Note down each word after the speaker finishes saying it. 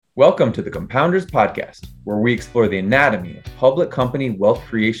Welcome to the Compounders Podcast, where we explore the anatomy of public company wealth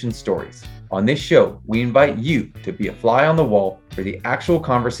creation stories. On this show, we invite you to be a fly on the wall for the actual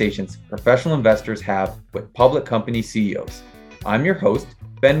conversations professional investors have with public company CEOs. I'm your host,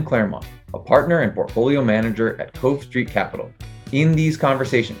 Ben Claremont, a partner and portfolio manager at Cove Street Capital. In these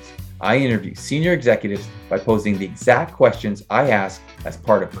conversations, I interview senior executives by posing the exact questions I ask as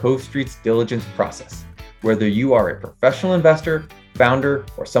part of Cove Street's diligence process. Whether you are a professional investor, founder,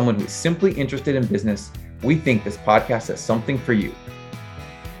 or someone who is simply interested in business, we think this podcast has something for you.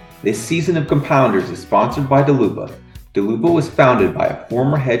 This season of Compounders is sponsored by Delupa. Delupa was founded by a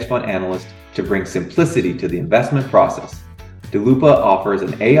former hedge fund analyst to bring simplicity to the investment process. Delupa offers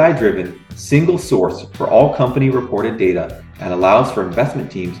an AI-driven, single source for all company-reported data and allows for investment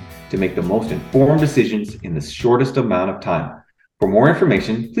teams to make the most informed decisions in the shortest amount of time. For more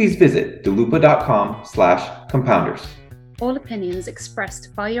information, please visit delupa.com/compounders. All opinions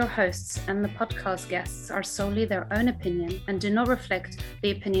expressed by your hosts and the podcast guests are solely their own opinion and do not reflect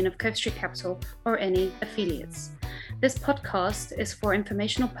the opinion of Cove Street Capital or any affiliates. This podcast is for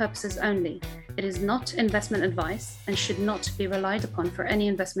informational purposes only. It is not investment advice and should not be relied upon for any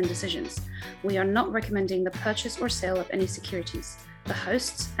investment decisions. We are not recommending the purchase or sale of any securities. The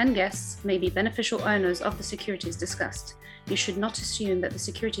hosts and guests may be beneficial owners of the securities discussed. You should not assume that the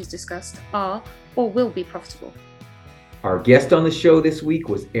securities discussed are or will be profitable. Our guest on the show this week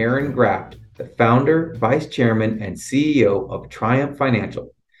was Aaron Graft, the founder, vice chairman, and CEO of Triumph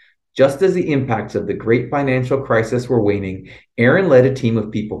Financial. Just as the impacts of the great financial crisis were waning, Aaron led a team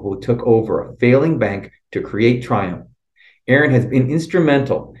of people who took over a failing bank to create Triumph. Aaron has been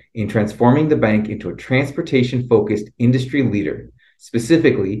instrumental in transforming the bank into a transportation-focused industry leader.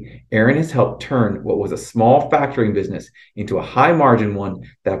 Specifically, Aaron has helped turn what was a small factoring business into a high-margin one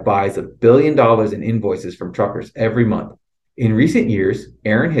that buys $1 billion in invoices from truckers every month. In recent years,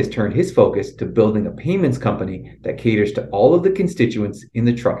 Aaron has turned his focus to building a payments company that caters to all of the constituents in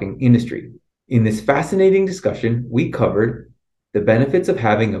the trucking industry. In this fascinating discussion, we covered the benefits of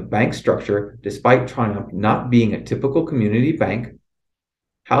having a bank structure despite Triumph not being a typical community bank,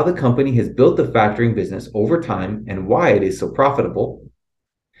 how the company has built the factoring business over time and why it is so profitable,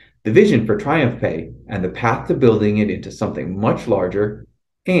 the vision for TriumphPay and the path to building it into something much larger,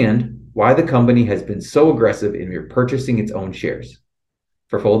 and why the company has been so aggressive in repurchasing its own shares.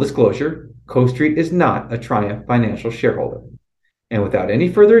 For full disclosure, Cove Street is not a Triumph Financial shareholder. And without any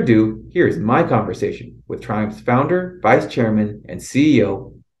further ado, here is my conversation with Triumph's founder, vice chairman, and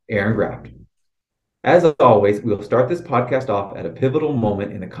CEO, Aaron Graft. As always, we'll start this podcast off at a pivotal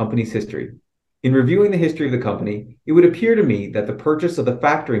moment in the company's history. In reviewing the history of the company, it would appear to me that the purchase of the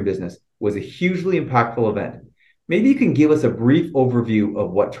factoring business was a hugely impactful event. Maybe you can give us a brief overview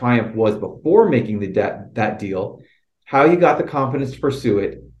of what Triumph was before making that deal, how you got the confidence to pursue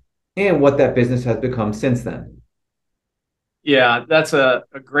it, and what that business has become since then. Yeah, that's a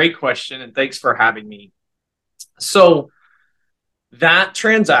great question, and thanks for having me. So that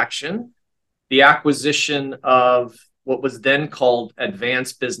transaction, the acquisition of what was then called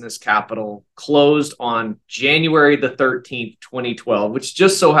Advanced Business Capital, closed on January the 13th, 2012, which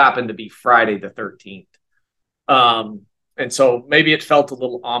just so happened to be Friday the 13th. And so maybe it felt a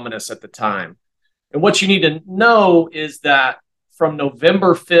little ominous at the time. And what you need to know is that from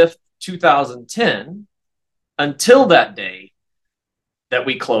November 5th, 2010, until that day that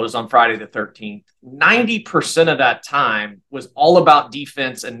we closed on Friday the 13th, 90% of that time was all about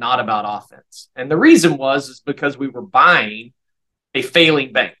defense and not about offense. And the reason is because we were buying a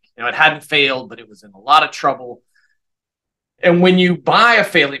failing bank. It hadn't failed, but it was in a lot of trouble. And when you buy a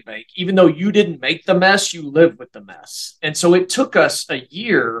failing bank, even though you didn't make the mess, you live with the mess. And so it took us a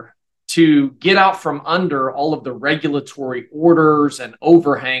year to get out from under all of the regulatory orders and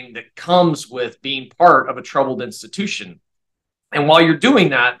overhang that comes with being part of a troubled institution. And while you're doing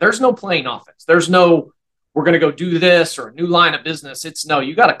that, there's no playing offense. There's no, we're going to go do this or a new line of business. It's no,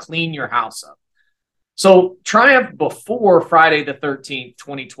 you got to clean your house up. So Triumph before Friday the 13th,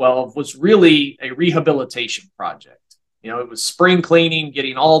 2012 was really a rehabilitation project. It was spring cleaning,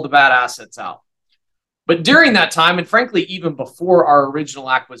 getting all the bad assets out. But during that time, and frankly, even before our original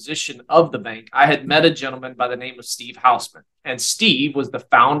acquisition of the bank, I had met a gentleman by the name of Steve Hausman. And Steve was the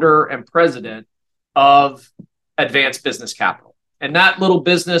founder and president of Advanced Business Capital. And that little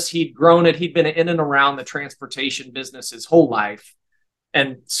business, he'd grown it. He'd been in and around the transportation business his whole life.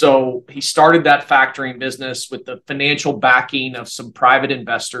 And so he started that factoring business with the financial backing of some private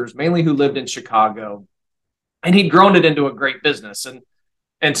investors, mainly who lived in Chicago. And he'd grown it into a great business.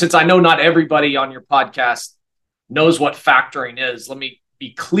 And since I know not everybody on your podcast knows what factoring is, let me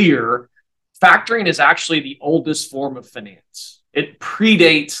be clear. Factoring is actually the oldest form of finance. It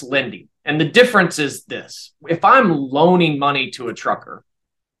predates lending. And the difference is this: if I'm loaning money to a trucker,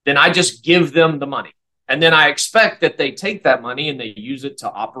 then I just give them the money. And then I expect that they take that money and they use it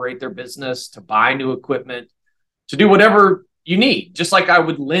to operate their business, to buy new equipment, to do whatever you need, just like I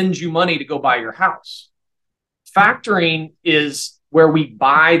would lend you money to go buy your house. Factoring is where we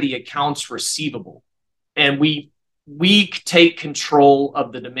buy the accounts receivable and we take control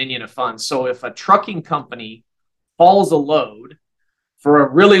of the dominion of funds. So if a trucking company hauls a load for a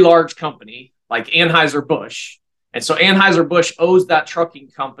really large company like Anheuser-Busch, and so Anheuser-Busch owes that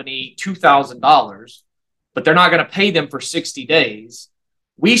trucking company $2,000, but they're not going to pay them for 60 days.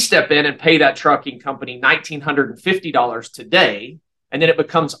 We step in and pay that trucking company $1,950 today, and then it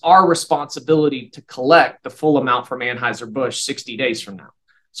becomes our responsibility to collect the full amount from Anheuser-Busch 60 days from now.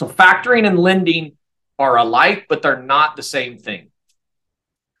 So factoring and lending are alike, but they're not the same thing.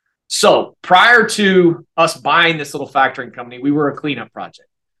 So prior to us buying this little factoring company, we were a cleanup project.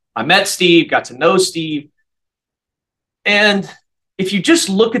 I met Steve, got to know Steve. And if you just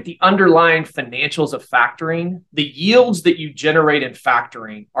look at the underlying financials of factoring, the yields that you generate in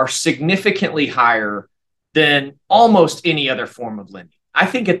factoring are significantly higher than almost any other form of lending. I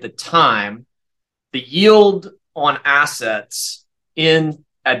think at the time, the yield on assets in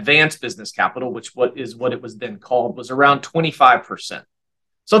advanced business capital, which is what it was then called, was around 25%.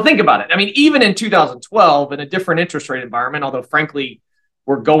 So think about it. I mean, even in 2012, in a different interest rate environment, although frankly,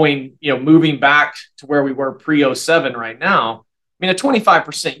 we're going, moving back to where we were pre-07 right now, I mean, a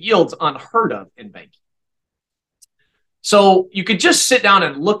 25% yield's unheard of in banking. So you could just sit down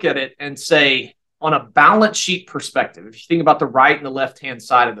and look at it and say, on a balance sheet perspective, if you think about the right and the left-hand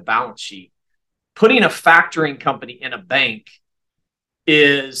side of the balance sheet, putting a factoring company in a bank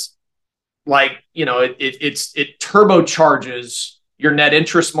is like, it turbocharges your net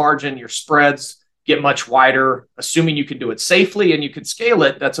interest margin, your spreads get much wider, assuming you can do it safely and you can scale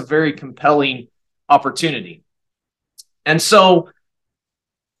it. That's a very compelling opportunity. And so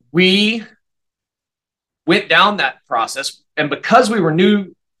we went down that process. And because we were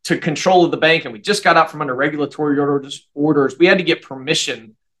new to control of the bank and we just got out from under regulatory orders, we had to get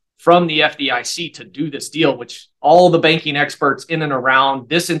permission from the FDIC to do this deal, which all the banking experts in and around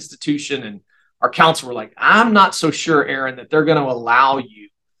this institution and our counsel were like, I'm not so sure, Aaron, that they're going to allow you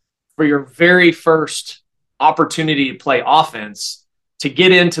for your very first opportunity to play offense to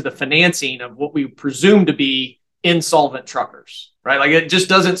get into the financing of what we presume to be insolvent truckers, right? Like it just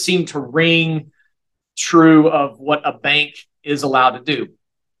doesn't seem to ring true of what a bank is allowed to do.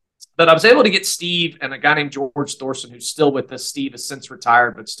 But I was able to get Steve and a guy named George Thorson, who's still with us. Steve is since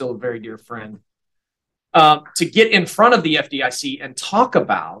retired, but still a very dear friend, to get in front of the FDIC and talk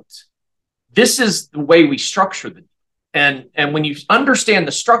about this is the way we structure the deal. And when you understand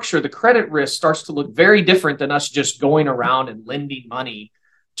the structure, the credit risk starts to look very different than us just going around and lending money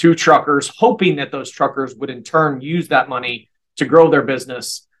to truckers, hoping that those truckers would in turn use that money to grow their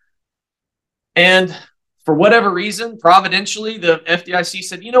business. And for whatever reason, providentially, the FDIC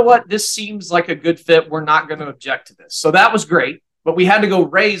said, you know what, this seems like a good fit. We're not going to object to this. So that was great. But we had to go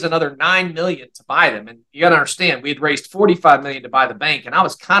raise another $9 million to buy them. And you got to understand, we had raised $45 million to buy the bank. And I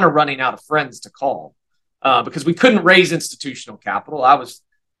was kind of running out of friends to call because we couldn't raise institutional capital. I was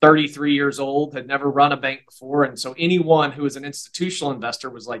 33 years old, had never run a bank before. And so anyone who was an institutional investor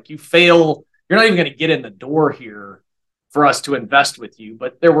was like, you fail, you're not even going to get in the door here for us to invest with you.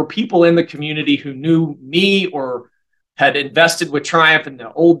 But there were people in the community who knew me or had invested with Triumph in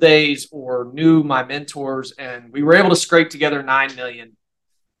the old days or knew my mentors. And we were able to scrape together $9 million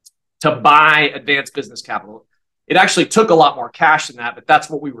to buy Advanced Business Capital. It actually took a lot more cash than that, but that's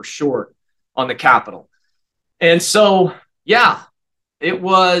what we were short on the capital. And so, yeah, it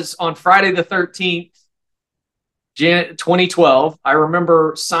was on Friday the 13th, 2012. I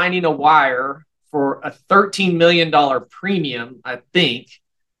remember signing a wire for a $13 million premium, I think.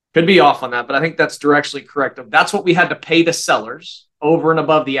 Could be off on that, but I think that's directionally correct. That's what we had to pay the sellers over and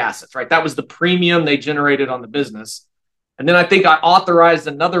above the assets, right? That was the premium they generated on the business. And then I think I authorized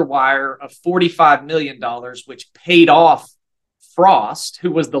another wire of $45 million, which paid off Frost,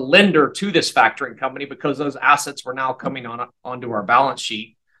 who was the lender to this factoring company, because those assets were now coming onto our balance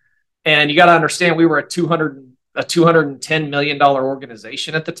sheet. And you got to understand, we were a $210 million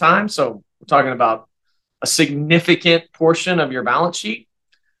organization at the time. So we're talking about a significant portion of your balance sheet.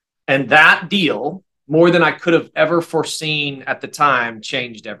 And that deal, more than I could have ever foreseen at the time,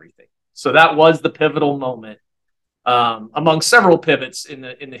 changed everything. So that was the pivotal moment among several pivots in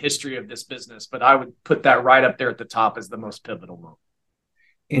the history of this business. But I would put that right up there at the top as the most pivotal moment.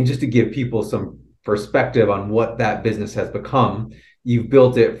 And just to give people some perspective on what that business has become, you've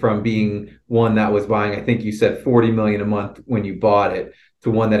built it from being one that was buying, I think you said 40 million a month when you bought it,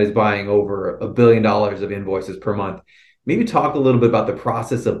 to one that is buying over $1 billion of invoices per month. Maybe talk a little bit about the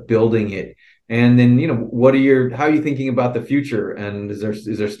process of building it. And then, how are you thinking about the future? And is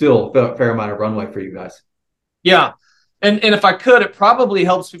there still a fair amount of runway for you guys? Yeah. And if I could, it probably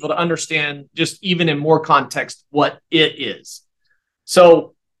helps people to understand, just even in more context, what it is.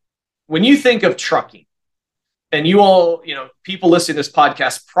 So when you think of trucking, and you all, people listening to this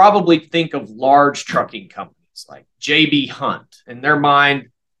podcast probably think of large trucking companies like J.B. Hunt. In their mind,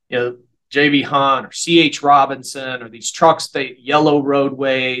 J.B. Hunt or C.H. Robinson, or these trucks, yellow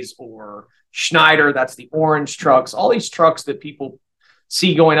roadways, or Schneider, that's the orange trucks, all these trucks that people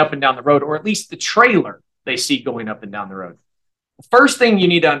see going up and down the road, or at least the trailer they see going up and down the road. The first thing you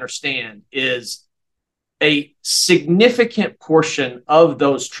need to understand is a significant portion of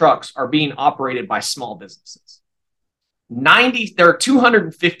those trucks are being operated by small businesses. There are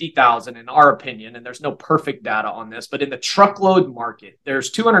 250,000 in our opinion, and there's no perfect data on this, but in the truckload market,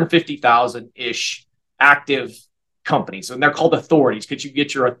 there's 250,000-ish active companies, and they're called authorities because you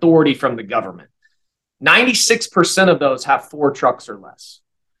get your authority from the government. 96% of those have 4 trucks or less.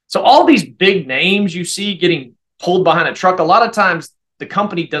 So all these big names you see getting pulled behind a truck, a lot of times the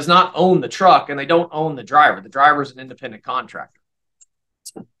company does not own the truck and they don't own the driver. The driver is an independent contractor.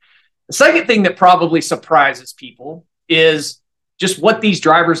 The second thing that probably surprises people is just what these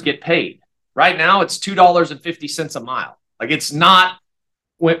drivers get paid. Right now, it's $2.50 a mile. Like, it's not,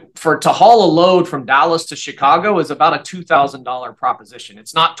 to haul a load from Dallas to Chicago is about a $2,000 proposition.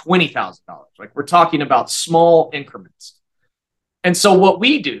 It's not $20,000. Like, we're talking about small increments. And so what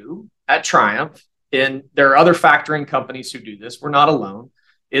we do at Triumph, and there are other factoring companies who do this, we're not alone,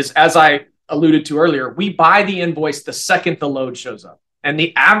 is, as I alluded to earlier, we buy the invoice the second the load shows up. And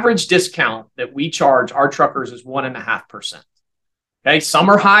the average discount that we charge our truckers is 1.5%. Okay. Some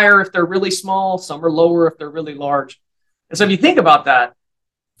are higher if they're really small. Some are lower if they're really large. And so if you think about that,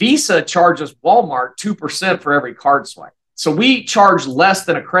 Visa charges Walmart 2% for every card swipe. So we charge less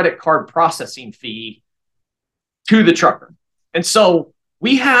than a credit card processing fee to the trucker. And so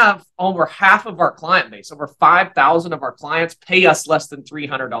we have over half of our client base, over 5,000 of our clients pay us less than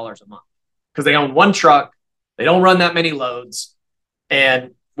 $300 a month because they own one truck. They don't run that many loads.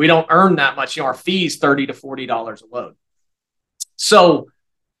 And we don't earn that much. Our fee is $30 to $40 a load. So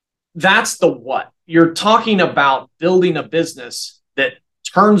that's the what. You're talking about building a business that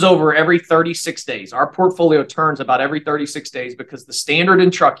turns over every 36 days. Our portfolio turns about every 36 days because the standard in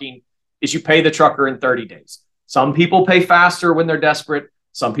trucking is you pay the trucker in 30 days. Some people pay faster when they're desperate.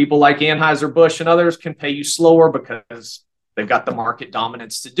 Some people, like Anheuser-Busch and others, can pay you slower because they've got the market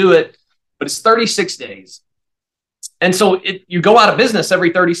dominance to do it. But it's 36 days. And so you go out of business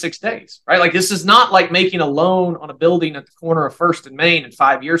every 36 days, right? Like, this is not like making a loan on a building at the corner of First and Main, and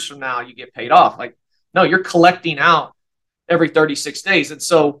 5 years from now you get paid off. Like, no, you're collecting out every 36 days. And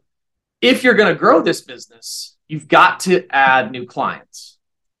so if you're going to grow this business, you've got to add new clients.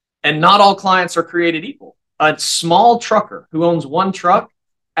 And not all clients are created equal. A small trucker who owns one truck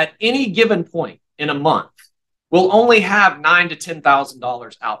at any given point in a month will only have $9,000 to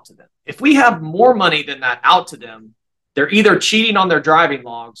 $10,000 out to them. If we have more money than that out to them, they're either cheating on their driving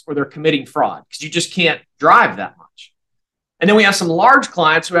logs or they're committing fraud because you just can't drive that much. And then we have some large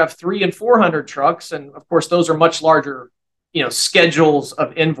clients who have 300 and 400 trucks. And of course, those are much larger, schedules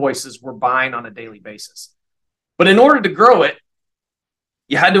of invoices we're buying on a daily basis. But in order to grow it,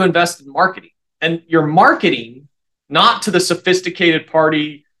 you had to invest in marketing. And your marketing, not to the sophisticated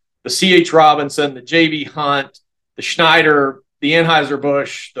party, the C.H. Robinson, the J.B. Hunt, the Schneider, the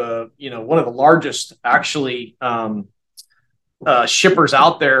Anheuser-Busch, one of the largest actually shippers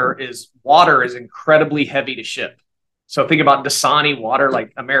out there, is water is incredibly heavy to ship. So think about Dasani water.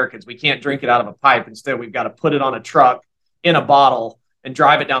 Like Americans, we can't drink it out of a pipe. Instead, we've got to put it on a truck in a bottle and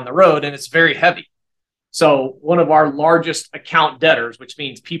drive it down the road, and it's very heavy. So one of our largest account debtors, which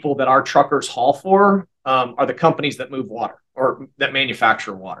means people that our truckers haul for, are the companies that move water or that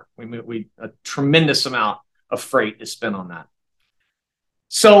manufacture water. A tremendous amount of freight is spent on that.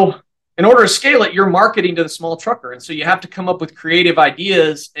 So in order to scale it, you're marketing to the small trucker. And so you have to come up with creative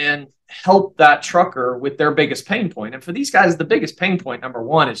ideas and help that trucker with their biggest pain point. And for these guys, the biggest pain point, number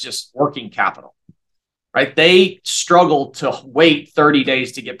one, is just working capital, right? They struggle to wait 30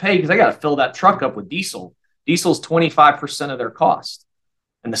 days to get paid because they got to fill that truck up with diesel. Diesel's 25% of their cost.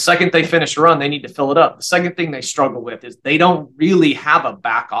 And the second they finish a run, they need to fill it up. The second thing they struggle with is they don't really have a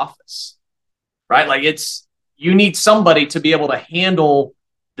back office, right? Like, you need somebody to be able to handle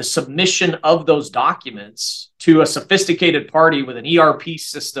the submission of those documents to a sophisticated party with an ERP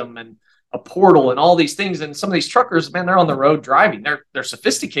system and a portal and all these things. And some of these truckers, man, they're on the road driving. They're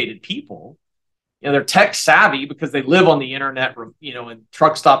sophisticated people. They're tech savvy because they live on the internet, and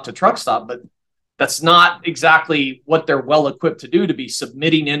truck stop to truck stop, but that's not exactly what they're well equipped to do, to be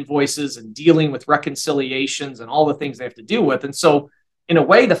submitting invoices and dealing with reconciliations and all the things they have to deal with. And so in a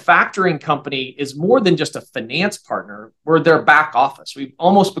way, the factoring company is more than just a finance partner. We're their back office. We've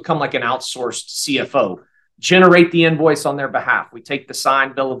almost become like an outsourced CFO, generate the invoice on their behalf. We take the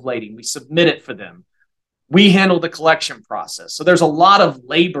signed bill of lading, we submit it for them. We handle the collection process. So there's a lot of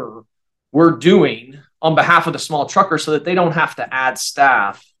labor we're doing on behalf of the small trucker so that they don't have to add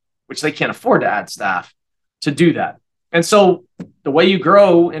staff, which they can't afford to add staff to do that. And so the way you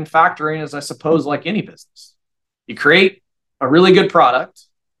grow in factoring is, I suppose, like any business. You create a really good product.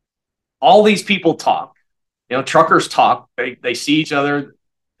 All these people talk, truckers talk, they see each other.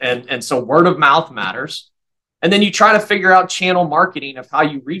 And so word of mouth matters. And then you try to figure out channel marketing of how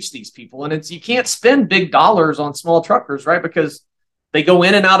you reach these people. And you can't spend big dollars on small truckers, right? Because they go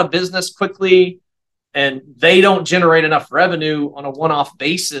in and out of business quickly, and they don't generate enough revenue on a one-off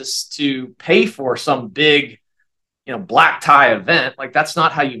basis to pay for some big, black tie event. Like, that's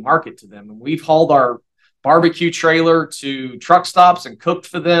not how you market to them. And we've hauled our barbecue trailer to truck stops and cooked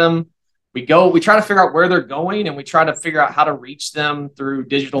for them. We try to figure out where they're going, and we try to figure out how to reach them through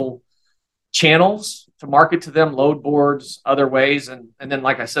digital channels to market to them, load boards, other ways. And then,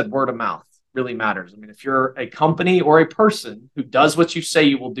 like I said, word of mouth really matters. I mean, if you're a company or a person who does what you say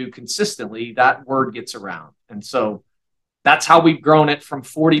you will do consistently, that word gets around. And so that's how we've grown it from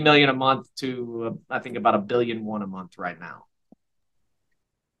 40 million a month to I think about $1.1 billion a month right now.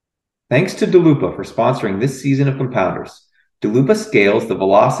 Thanks to Daloopa for sponsoring this season of Compounders. Daloopa scales the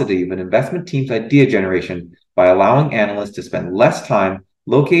velocity of an investment team's idea generation by allowing analysts to spend less time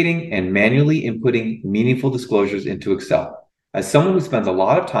locating and manually inputting meaningful disclosures into Excel. As someone who spends a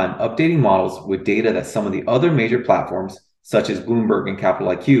lot of time updating models with data that some of the other major platforms, such as Bloomberg and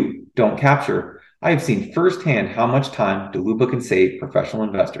Capital IQ, don't capture, I have seen firsthand how much time Daloopa can save professional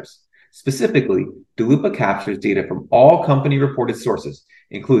investors. Specifically, Daloopa captures data from all company reported sources,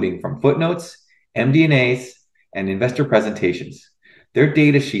 including from footnotes, MD&As, and investor presentations. Their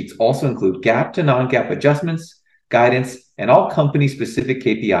data sheets also include GAAP to non-GAAP adjustments, guidance, and all company-specific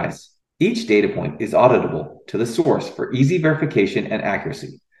KPIs. Each data point is auditable to the source for easy verification and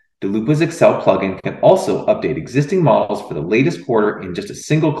accuracy. Daloopa's Excel plugin can also update existing models for the latest quarter in just a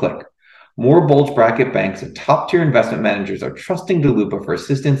single click. More bulge bracket banks and top-tier investment managers are trusting Daloopa for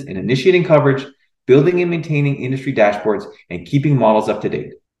assistance in initiating coverage, building and maintaining industry dashboards, and keeping models up to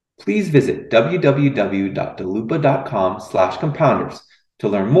date. Please visit www.daloopa.com/compounders to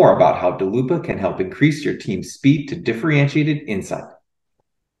learn more about how Daloopa can help increase your team's speed to differentiated insight.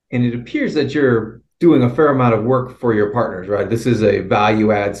 And it appears that you're doing a fair amount of work for your partners, right? This is a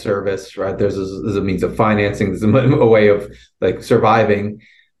value add service, right? There's a means of financing, there's a way of like surviving.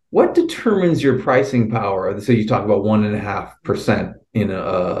 What determines your pricing power? So you talk about 1.5% in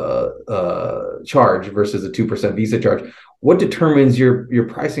a charge versus a 2% Visa charge. What determines your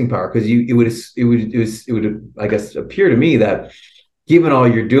pricing power? Because it would I guess appear to me that given all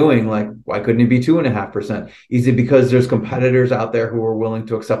you're doing, like, why couldn't it be 2.5%? Is it because there's competitors out there who are willing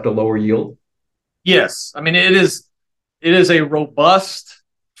to accept a lower yield? Yes. I mean, it is a robust,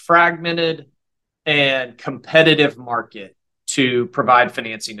 fragmented, and competitive market to provide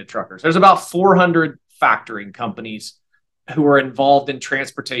financing to truckers. There's about 400 factoring companies who are involved in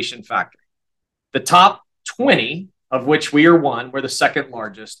transportation factoring. The top 20, of which we are one, we're the second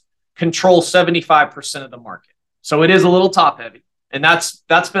largest, control 75% of the market. So it is a little top heavy. And that's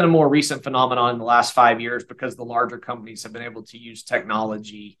been a more recent phenomenon in the last 5 years because the larger companies have been able to use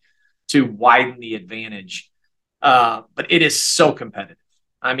technology to widen the advantage. But it is so competitive.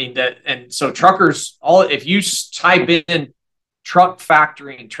 I mean, so truckers, if you type in truck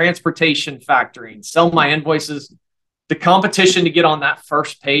factoring, transportation factoring, sell my invoices, the competition to get on that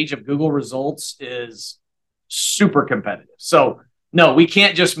first page of Google results is super competitive. So no, we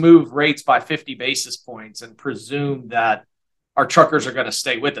can't just move rates by 50 basis points and presume that our truckers are going to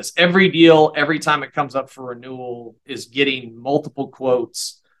stay with us. Every deal, every time it comes up for renewal, is getting multiple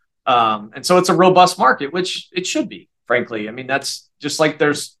quotes. And so it's a robust market, which it should be, frankly. I mean, that's just like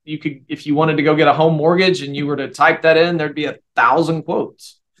if you wanted to go get a home mortgage and you were to type that in, there'd be 1,000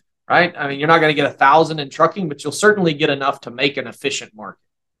 quotes, right? I mean, you're not going to get 1,000 in trucking, but you'll certainly get enough to make an efficient market.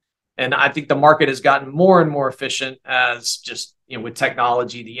 And I think the market has gotten more and more efficient as just, with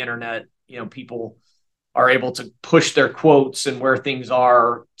technology, the internet, people are able to push their quotes and where things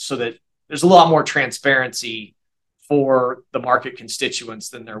are so that there's a lot more transparency for the market constituents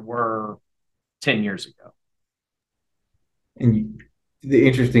than there were 10 years ago. And the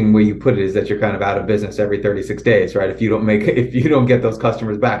interesting way you put it is that you're kind of out of business every 36 days, right? If you don't get those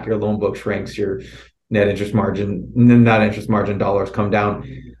customers back, your loan book shrinks, your not interest margin dollars come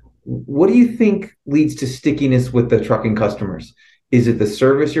down. What do you think leads to stickiness with the trucking customers? Is it the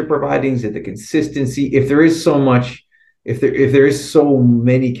service you're providing? Is it the consistency? If there is so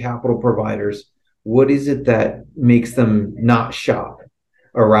many capital providers, what is it that makes them not shop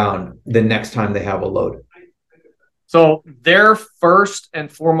around the next time they have a load? So their first and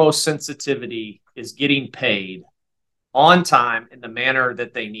foremost sensitivity is getting paid on time in the manner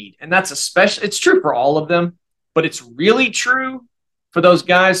that they need. And that's it's true for all of them, but it's really true for those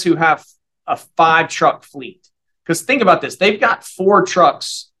guys who have a 5-truck fleet. Because think about this, they've got 4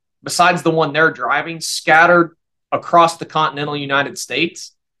 trucks besides the one they're driving scattered across the continental United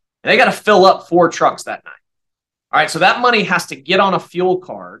States. And they got to fill up 4 trucks that night. All right, so that money has to get on a fuel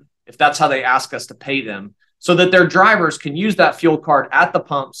card, if that's how they ask us to pay them, so that their drivers can use that fuel card at the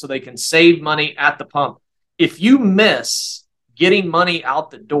pump so they can save money at the pump. If you miss getting money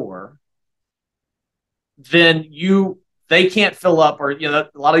out the door, then they can't fill up, or a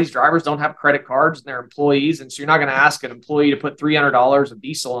lot of these drivers don't have credit cards and they're employees, and so you're not going to ask an employee to put $300 of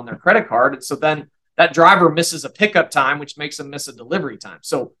diesel on their credit card, and so then that driver misses a pickup time, which makes them miss a delivery time.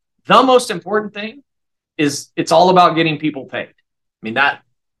 So the most important thing is it's all about getting people paid. I mean, that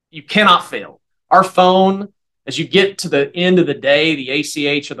you cannot fail. Our phone, as you get to the end of the day, the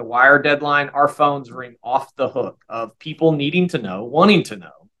ACH or the wire deadline, our phones ring off the hook of people needing to know, wanting to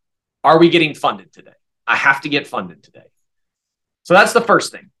know, are we getting funded today? I have to get funded today. So that's the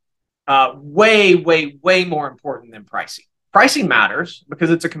first thing. Way, way, way more important than pricing. Pricing matters because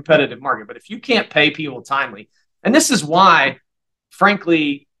it's a competitive market. But if you can't pay people timely, and this is why,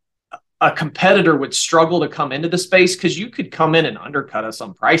 frankly, a competitor would struggle to come into the space, because you could come in and undercut us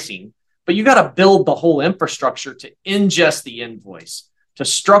on pricing, but you got to build the whole infrastructure to ingest the invoice, to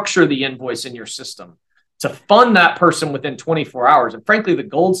structure the invoice in your system, to fund that person within 24 hours. And frankly, the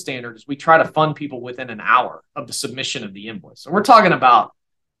gold standard is we try to fund people within an hour of the submission of the invoice. And we're talking about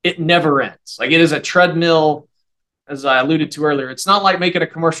it never ends. Like, it is a treadmill, as I alluded to earlier. It's not like making a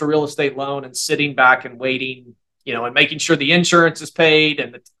commercial real estate loan and sitting back and waiting, and making sure the insurance is paid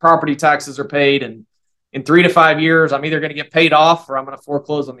and the property taxes are paid. And in 3 to 5 years, I'm either going to get paid off or I'm going to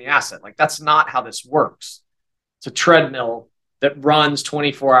foreclose on the asset. Like, that's not how this works. It's a treadmill that runs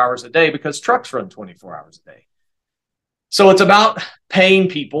 24 hours a day because trucks run 24 hours a day. So it's about paying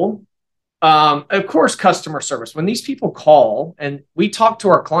people. Of course, customer service. When these people call, and we talk to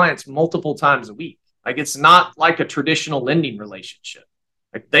our clients multiple times a week, like, it's not like a traditional lending relationship.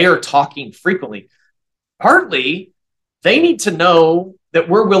 Like, they are talking frequently. Partly, they need to know that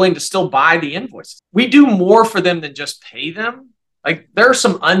we're willing to still buy the invoices. We do more for them than just pay them. Like, there are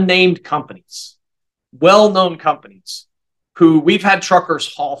some unnamed companies, well-known companies, who we've had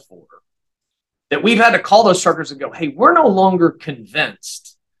truckers haul for, that we've had to call those truckers and go, hey, we're no longer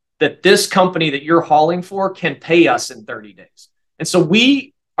convinced that this company that you're hauling for can pay us in 30 days. And so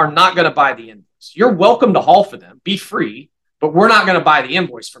we are not going to buy the invoice. You're welcome to haul for them, be free, but we're not going to buy the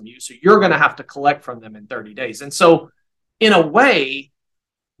invoice from you. So you're going to have to collect from them in 30 days. And so in a way,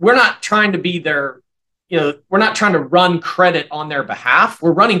 we're not trying to be their, we're not trying to run credit on their behalf.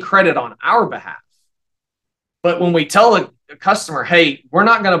 We're running credit on our behalf. But when we tell a customer, hey, we're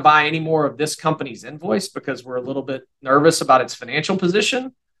not going to buy any more of this company's invoice because we're a little bit nervous about its financial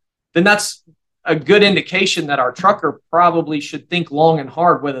position, then that's a good indication that our trucker probably should think long and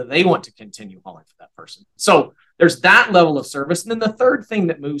hard whether they want to continue hauling for that person. So there's that level of service. And then the third thing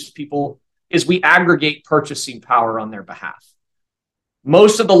that moves people is we aggregate purchasing power on their behalf.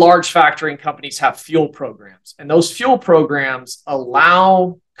 Most of the large factoring companies have fuel programs, and those fuel programs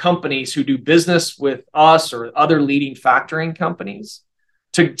allow companies who do business with us or other leading factoring companies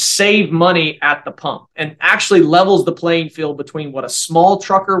to save money at the pump, and actually levels the playing field between what a small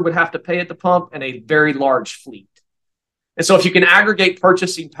trucker would have to pay at the pump and a very large fleet. And so if you can aggregate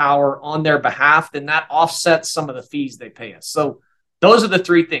purchasing power on their behalf, then that offsets some of the fees they pay us. So those are the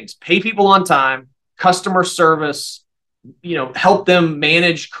three things: pay people on time, customer service, help them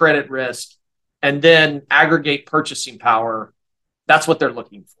manage credit risk, and then aggregate purchasing power. That's what they're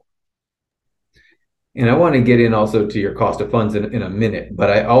looking for. And I want to get in also to your cost of funds in a minute, but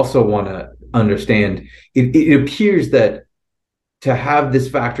I also want to understand, it appears that to have this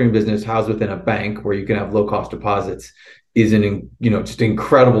factoring business housed within a bank where you can have low cost deposits is just an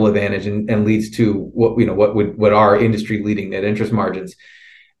incredible advantage and leads to what our industry leading net interest margins.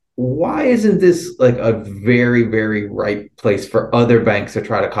 why isn't this like a very, very right place for other banks to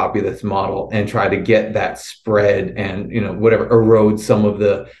try to copy this model and try to get that spread and, whatever, erode some of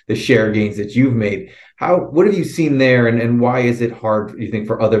the share gains that you've made? What have you seen there, and why is it hard, you think,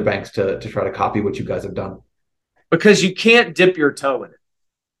 for other banks to try to copy what you guys have done? Because you can't dip your toe in it.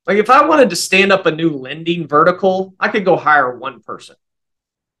 Like if I wanted to stand up a new lending vertical, I could go hire one person,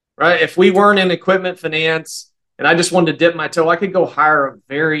 right? If we weren't in equipment finance and I just wanted to dip my toe, I could go hire a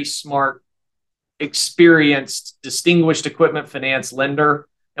very smart, experienced, distinguished equipment finance lender,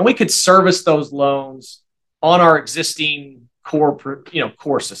 and we could service those loans on our existing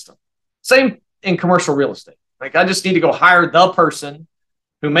core system. Same in commercial real estate. Like I just need to go hire the person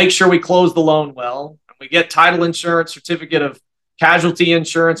who makes sure we close the loan well, and we get title insurance, certificate of casualty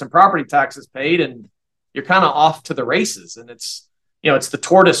insurance, and property taxes paid, and you're kind of off to the races. And it's the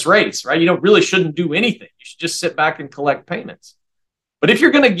tortoise race, right? You shouldn't do anything. You should just sit back and collect payments. But if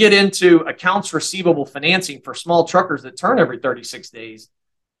you're going to get into accounts receivable financing for small truckers that turn every 36 days,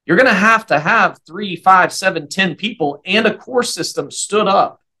 you're going to have 3, 5, 7, 10 people and a core system stood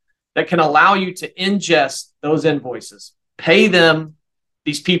up that can allow you to ingest those invoices, pay them,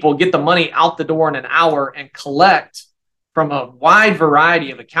 these people, get the money out the door in an hour, and collect from a wide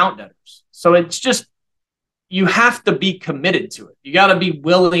variety of account debtors. So it's just, you have to be committed to it. You got to be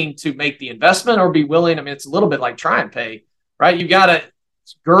willing to make the investment or be willing. I mean, it's a little bit like TriumphPay, right? You got to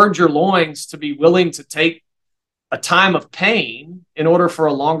gird your loins to be willing to take a time of pain in order for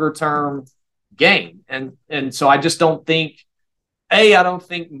a longer term gain. And so I just don't think, I don't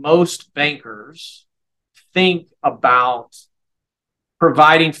think most bankers think about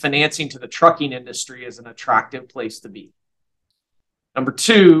providing financing to the trucking industry as an attractive place to be. Number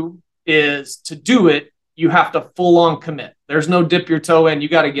two is, to do it, you have to full on commit. There's no dip your toe in. You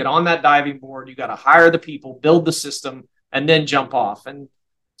got to get on that diving board. You got to hire the people, build the system, and then jump off. And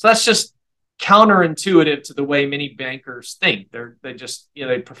so that's just counterintuitive to the way many bankers think.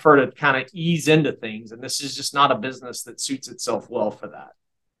 They prefer to kind of ease into things. And this is just not a business that suits itself well for that.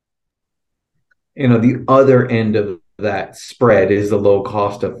 The other end of that spread is the low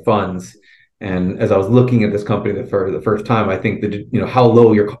cost of funds. And as I was looking at this company for the first time, I think that how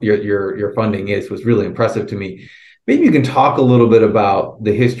low your funding was really impressive to me. Maybe you can talk a little bit about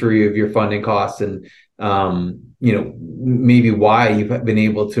the history of your funding costs and maybe why you've been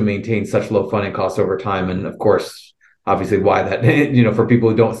able to maintain such low funding costs over time, and of course, obviously, why that for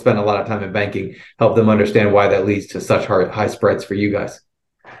people who don't spend a lot of time in banking, help them understand why that leads to such high spreads for you guys.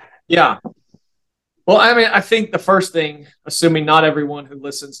 Yeah. Well, I mean, I think the first thing, assuming not everyone who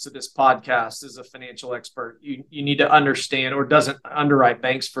listens to this podcast is a financial expert, you need to understand, or doesn't underwrite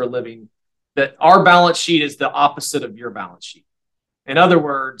banks for a living, that our balance sheet is the opposite of your balance sheet. In other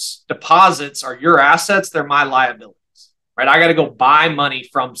words, deposits are your assets. They're my liabilities, right? I got to go buy money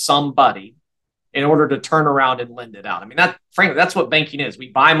from somebody in order to turn around and lend it out. I mean, frankly, that's what banking is. We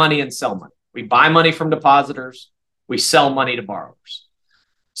buy money and sell money. We buy money from depositors. We sell money to borrowers.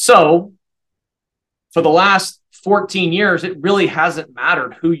 So for the last 14 years, it really hasn't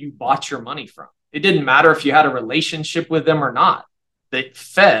mattered who you bought your money from. It didn't matter if you had a relationship with them or not. The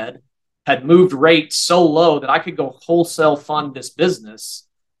Fed had moved rates so low that I could go wholesale fund this business.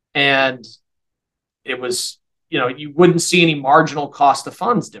 And it was, you wouldn't see any marginal cost of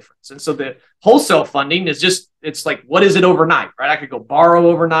funds difference. And so the wholesale funding is it's like, what is it overnight, right? I could go borrow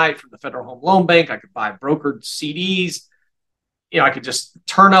overnight from the Federal Home Loan Bank. I could buy brokered CDs. I could just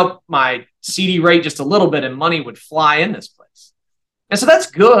turn up my CD rate just a little bit and money would fly in this place. And so that's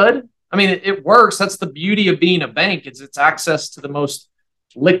good. I mean, it works. That's the beauty of being a bank, is it's access to the most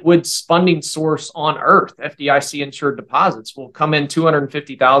liquid funding source on earth. FDIC insured deposits will come in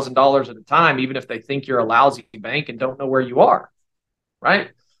 $250,000 at a time, even if they think you're a lousy bank and don't know where you are,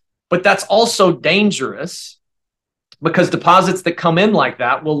 right? But that's also dangerous, because deposits that come in like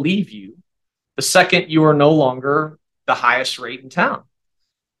that will leave you the second you are no longer the highest rate in town.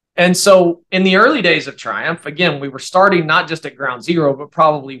 And so in the early days of Triumph, again, we were starting not just at ground zero, but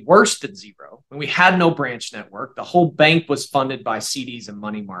probably worse than zero. And we had no branch network. The whole bank was funded by CDs and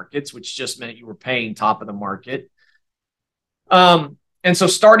money markets, which just meant you were paying top of the market. And so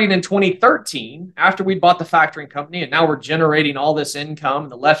starting in 2013, after we bought the factoring company, and now we're generating all this income,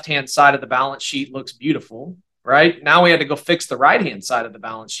 the left-hand side of the balance sheet looks beautiful, right? Now we had to go fix the right-hand side of the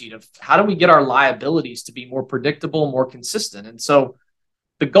balance sheet of how do we get our liabilities to be more predictable, more consistent. And so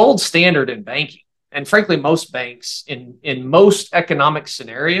the gold standard in banking, and frankly, most banks in most economic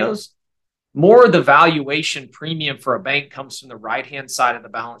scenarios, more of the valuation premium for a bank comes from the right-hand side of the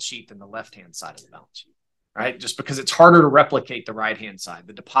balance sheet than the left-hand side of the balance sheet, right? Just because it's harder to replicate the right-hand side,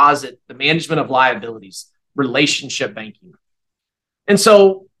 the deposit, the management of liabilities, relationship banking. And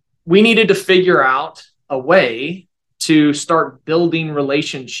so we needed to figure out a way to start building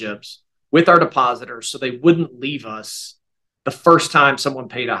relationships with our depositors so they wouldn't leave us the first time someone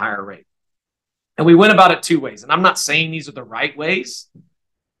paid a higher rate. And we went about it two ways. And I'm not saying these are the right ways.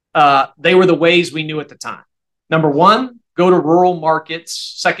 They were the ways we knew at the time. Number one, go to rural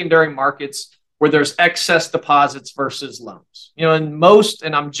markets, secondary markets where there's excess deposits versus loans. In most,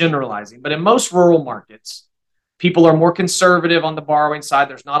 and I'm generalizing, but in most rural markets, people are more conservative on the borrowing side.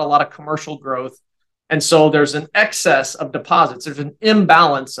 There's not a lot of commercial growth. And so there's an excess of deposits. There's an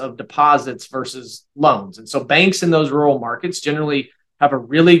imbalance of deposits versus loans. And so banks in those rural markets generally have a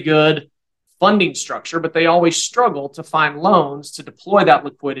really good funding structure, but they always struggle to find loans to deploy that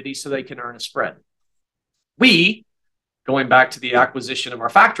liquidity so they can earn a spread. We, going back to the acquisition of our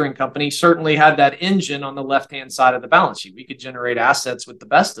factoring company, certainly had that engine on the left-hand side of the balance sheet. We could generate assets with the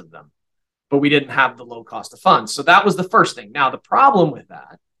best of them, but we didn't have the low cost of funds. So that was the first thing. Now, the problem with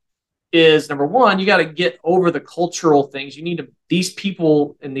that is, number one, you got to get over the cultural things. You need to, these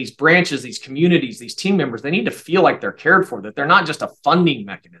people in these branches, these communities, these team members, they need to feel like they're cared for, that they're not just a funding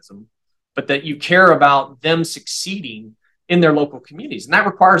mechanism, but that you care about them succeeding in their local communities. And that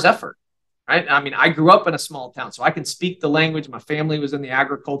requires effort, right? I mean, I grew up in a small town, so I can speak the language. My family was in the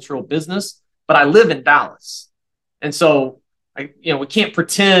agricultural business, but I live in Dallas. And so, we can't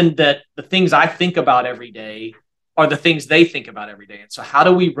pretend that the things I think about every day are the things they think about every day. And so how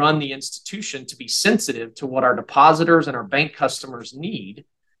do we run the institution to be sensitive to what our depositors and our bank customers need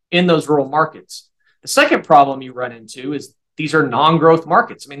in those rural markets? The second problem you run into is these are non-growth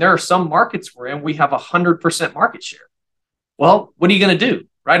markets. I mean, there are some markets we're in, we have 100% market share. Well, what are you going to do,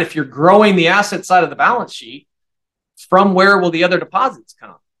 right? If you're growing the asset side of the balance sheet, from where will the other deposits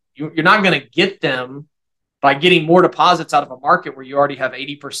come? You're not going to get them by getting more deposits out of a market where you already have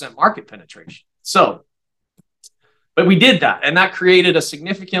 80% market penetration. So, but we did that, and that created a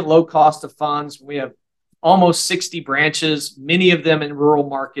significant low cost of funds. We have almost 60 branches, many of them in rural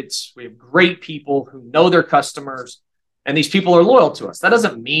markets. We have great people who know their customers, and these people are loyal to us. That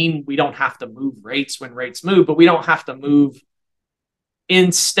doesn't mean we don't have to move rates when rates move, but we don't have to move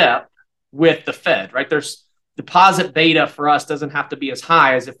in step with the Fed, right? There's deposit beta for us doesn't have to be as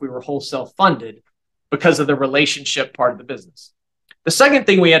high as if we were wholesale funded because of the relationship part of the business. The second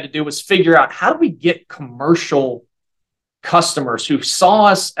thing we had to do was figure out, how do we get commercial customers who saw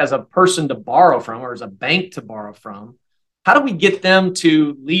us as a person to borrow from or as a bank to borrow from? How do we get them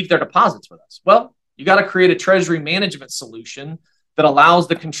to leave their deposits with us? Well, you got to create a treasury management solution that allows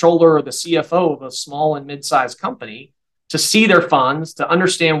the controller or the CFO of a small and mid-sized company to see their funds, to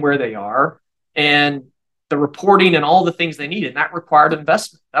understand where they are, and the reporting and all the things they need. And that required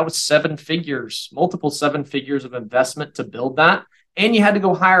investment. That was multiple seven figures of investment to build that. And you had to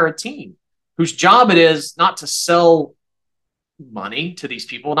go hire a team whose job it is not to sell money to these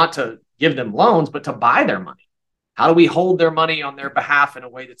people, not to give them loans, but to buy their money. How do we hold their money on their behalf in a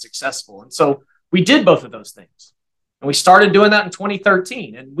way that's successful? And so we did both of those things. And we started doing that in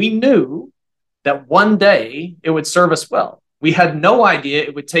 2013. And we knew that one day it would serve us well. We had no idea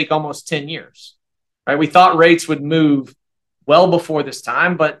it would take almost 10 years, right? We thought rates would move well before this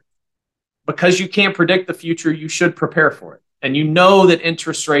time, but because you can't predict the future, you should prepare for it. And you know that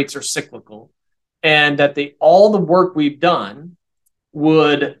interest rates are cyclical, and that all the work we've done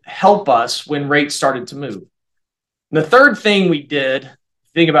would help us when rates started to move. And the third thing we did,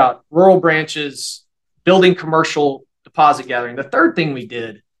 think about rural branches, building commercial deposit gathering. The third thing we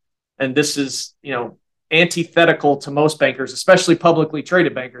did, and this is, antithetical to most bankers, especially publicly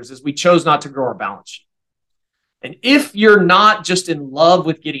traded bankers, is we chose not to grow our balance sheet. And if you're not just in love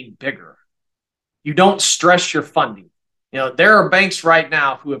with getting bigger, you don't stress your funding. There are banks right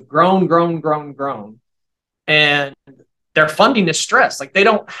now who have grown, and their funding is stressed. Like, they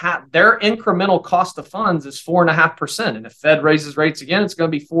don't have, their incremental cost of funds is 4.5%. And if Fed raises rates again, it's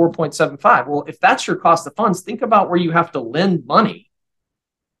going to be 4.75. Well, if that's your cost of funds, think about where you have to lend money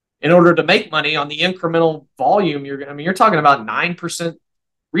in order to make money on the incremental volume. You're talking about 9%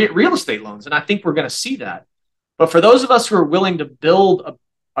 real estate loans. And I think we're going to see that. But for those of us who are willing to build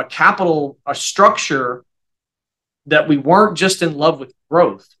a structure that we weren't just in love with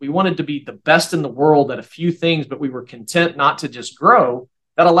growth, we wanted to be the best in the world at a few things, but we were content not to just grow,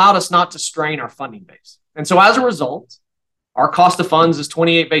 that allowed us not to strain our funding base. And so as a result, our cost of funds is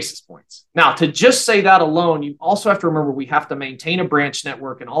 28 basis points. Now, to just say that alone, you also have to remember we have to maintain a branch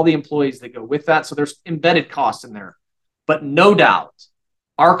network and all the employees that go with that. So there's embedded costs in there. But no doubt,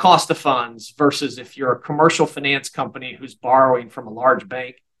 our cost of funds versus if you're a commercial finance company who's borrowing from a large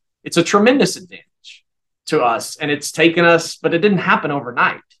bank, it's a tremendous advantage to us. And it's taken us, but it didn't happen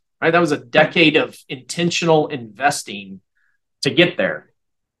overnight, right? That was a decade of intentional investing to get there.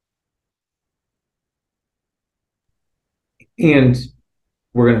 And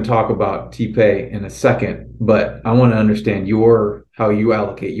we're going to talk about TPay in a second, but I want to understand how you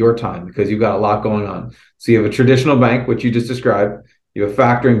allocate your time, because you've got a lot going on. So you have a traditional bank, which you just described, you have a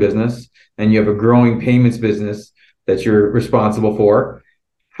factoring business, and you have a growing payments business that you're responsible for.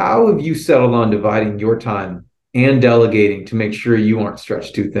 How have you settled on dividing your time and delegating to make sure you aren't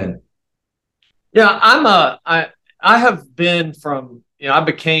stretched too thin? Yeah, I have been from, I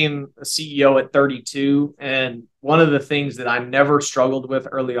became a CEO at 32, and one of the things that I never struggled with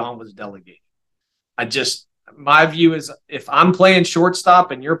early on was delegating. My view is, if I'm playing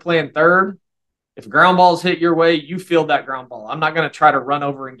shortstop and you're playing third, if ground balls hit your way, you field that ground ball. I'm not going to try to run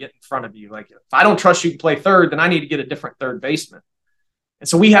over and get in front of you. Like, if I don't trust you to play third, then I need to get a different third baseman. And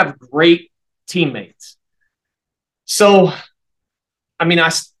so we have great teammates. So,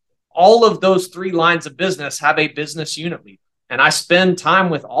 all of those three lines of business have a business unit leader, and I spend time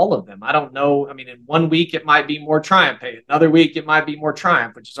with all of them. I don't know. In 1 week, it might be more TriumphPay. Another week, it might be more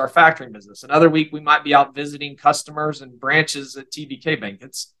Triumph, which is our factoring business. Another week, we might be out visiting customers and branches at TBK Bank.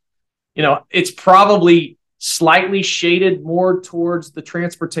 It's probably slightly shaded more towards the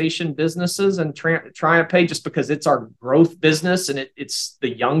transportation businesses and TriumphPay, just because it's our growth business and it's the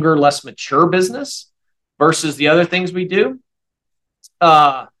younger, less mature business versus the other things we do.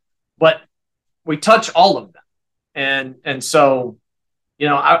 But we touch all of them. And so,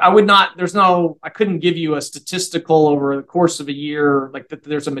 I couldn't give you a statistical over the course of a year, like that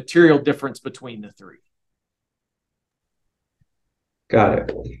there's a material difference between the three. Got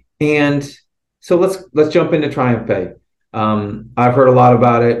it. And so let's jump into TriumphPay. I've heard a lot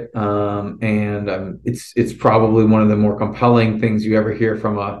about it, and it's probably one of the more compelling things you ever hear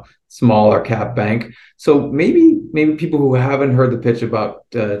from a smaller cap bank. So maybe people who haven't heard the pitch about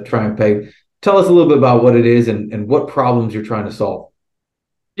TriumphPay, tell us a little bit about what it is and what problems you're trying to solve.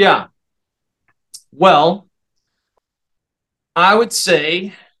 Yeah. Well, I would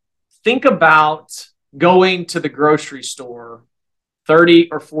say, think about going to the grocery store 30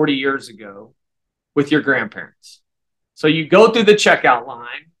 or 40 years ago with your grandparents. So you go through the checkout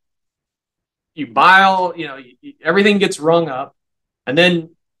line, you buy everything gets rung up, and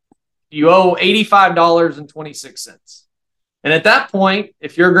then you owe $85.26. And at that point,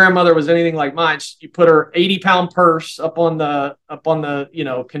 if your grandmother was anything like mine, you put her 80-pound purse up on the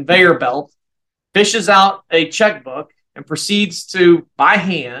conveyor belt, fishes out a checkbook, and proceeds to, by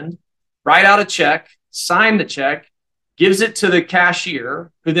hand, write out a check, sign the check, gives it to the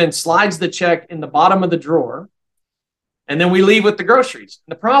cashier, who then slides the check in the bottom of the drawer, and then we leave with the groceries.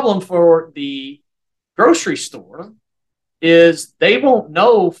 And the problem for the grocery store is they won't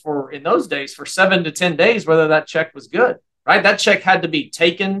know in those days, for 7 to 10 days, whether that check was good, right? That check had to be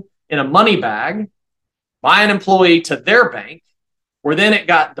taken in a money bag by an employee to their bank, where then it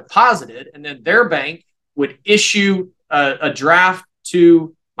got deposited, and then their bank would issue a draft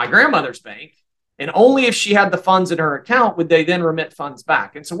to my grandmother's bank. And only if she had the funds in her account would they then remit funds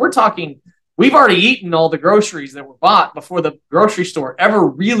back. And so we're talking, we've already eaten all the groceries that were bought before the grocery store ever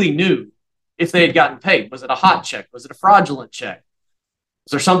really knew if they had gotten paid. Was it a hot check? Was it a fraudulent check?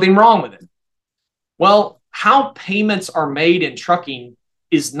 Was there something wrong with it? Well, how payments are made in trucking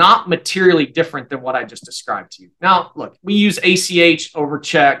is not materially different than what I just described to you. Now, look, we use ACH over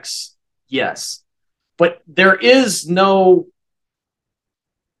checks, yes, but there is no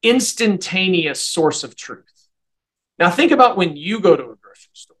instantaneous source of truth. Now, think about when you go to a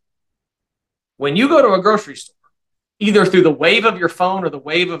grocery store. When you go to a grocery store, either through the wave of your phone or the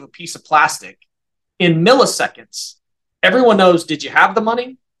wave of a piece of plastic, in milliseconds, everyone knows, did you have the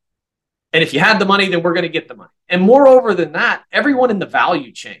money? And if you had the money, then we're going to get the money. And moreover than that, everyone in the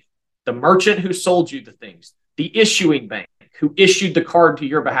value chain, the merchant who sold you the things, the issuing bank who issued the card to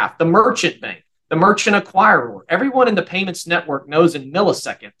your behalf, the merchant bank, the merchant acquirer, everyone in the payments network knows in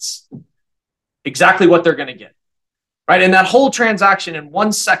milliseconds exactly what they're going to get, right? And that whole transaction in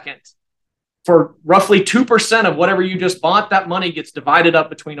 1 second, for roughly 2% of whatever you just bought, that money gets divided up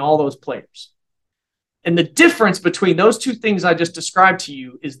between all those players. And the difference between those two things I just described to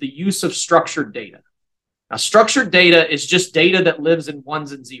you is the use of structured data. Now, structured data is just data that lives in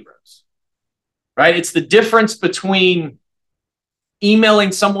ones and zeros, right? It's the difference between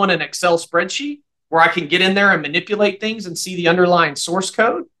emailing someone an Excel spreadsheet where I can get in there and manipulate things and see the underlying source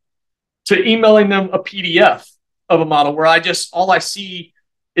code, to emailing them a PDF of a model where all I see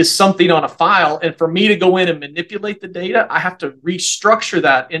is something on a file. And for me to go in and manipulate the data, I have to restructure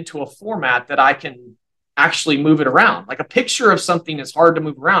that into a format that I can actually move it around. Like a picture of something is hard to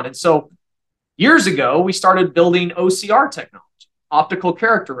move around. And so years ago, we started building OCR technology, optical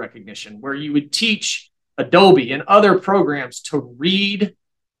character recognition, where you would teach Adobe and other programs to read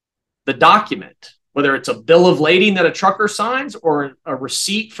the document whether it's a bill of lading that a trucker signs or a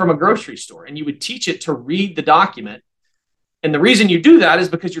receipt from a grocery store. And you would teach it to read the document. And the reason you do that is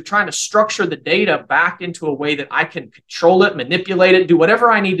because you're trying to structure the data back into a way that I can control it, manipulate it, do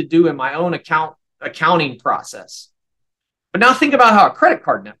whatever I need to do in my own accounting process. But now think about how a credit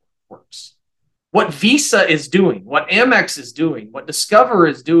card network works. What Visa is doing, what Amex is doing, what Discover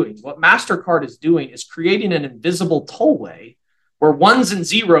is doing, what MasterCard is doing is creating an invisible tollway where ones and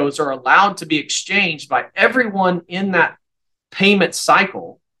zeros are allowed to be exchanged by everyone in that payment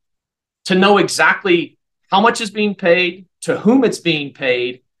cycle to know exactly how much is being paid, to whom it's being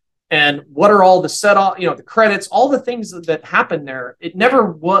paid, and what are all the the credits, all the things that happen there. It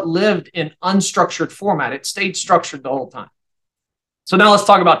never lived in unstructured format. It stayed structured the whole time. So now let's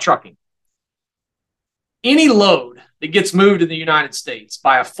talk about trucking. Any load that gets moved in the United States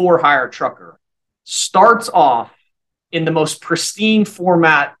by a for-hire trucker starts off in the most pristine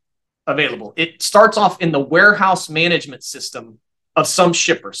format available. It starts off in the warehouse management system of some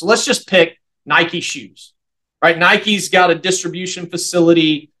shipper. So let's just pick Nike shoes, right? Nike's got a distribution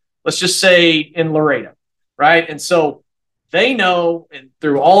facility, let's just say in Laredo, right? And so they know, and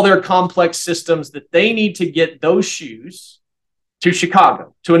through all their complex systems, that they need to get those shoes to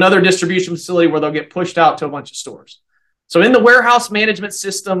Chicago, to another distribution facility where they'll get pushed out to a bunch of stores. So in the warehouse management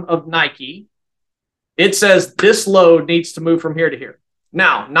system of Nike, it says this load needs to move from here to here.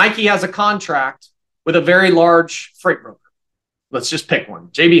 Now, Nike has a contract with a very large freight broker. Let's just pick one,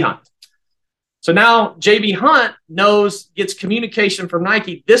 J.B. Hunt. So now J.B. Hunt gets communication from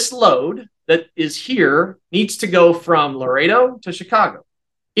Nike. This load that is here needs to go from Laredo to Chicago.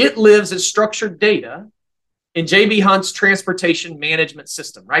 It lives as structured data in J.B. Hunt's transportation management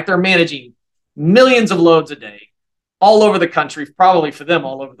system, right? They're managing millions of loads a day all over the country, probably for them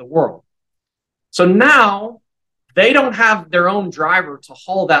all over the world. So now they don't have their own driver to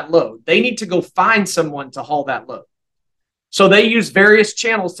haul that load. They need to go find someone to haul that load. So they use various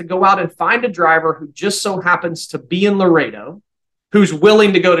channels to go out and find a driver who just so happens to be in Laredo, who's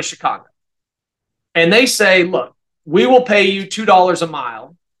willing to go to Chicago. And they say, look, we will pay you $2 a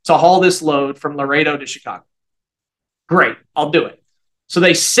mile to haul this load from Laredo to Chicago. Great, I'll do it. So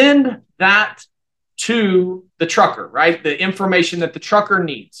they send that to the trucker, right? The information that the trucker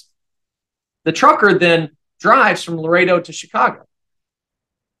needs. The trucker then drives from Laredo to Chicago.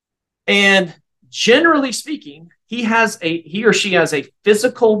 And generally speaking, he or she has a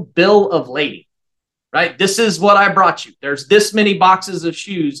physical bill of lading, right? This is what I brought you. There's this many boxes of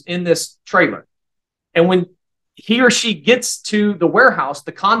shoes in this trailer. And when he or she gets to the warehouse,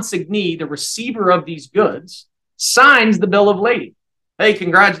 the consignee, the receiver of these goods, signs the bill of lading. Hey,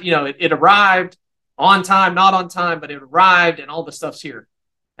 congrats, it arrived on time, not on time, but it arrived and all the stuff's here.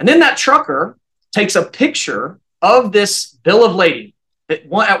 And then that trucker takes a picture of this bill of lading that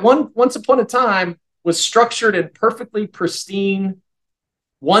once upon a time was structured in perfectly pristine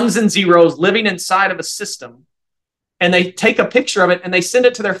ones and zeros living inside of a system. And they take a picture of it and they send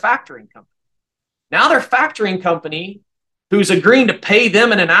it to their factoring company. Now their factoring company, who's agreeing to pay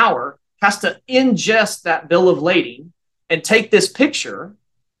them in an hour, has to ingest that bill of lading and take this picture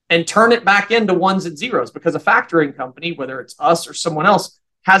and turn it back into ones and zeros, because a factoring company, whether it's us or someone else,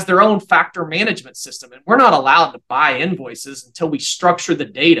 has their own factor management system. And we're not allowed to buy invoices until we structure the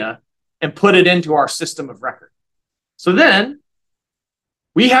data and put it into our system of record. So then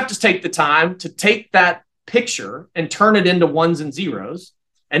we have to take the time to take that picture and turn it into ones and zeros.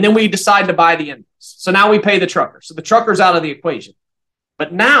 And then we decide to buy the invoice. So now we pay the trucker. So the trucker's out of the equation.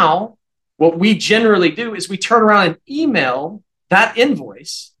 But now what we generally do is we turn around and email that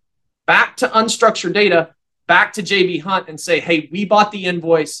invoice back to unstructured data, back to J.B. Hunt and say, hey, we bought the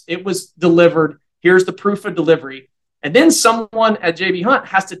invoice. It was delivered. Here's the proof of delivery. And then someone at J.B. Hunt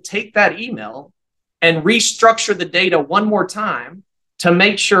has to take that email and restructure the data one more time to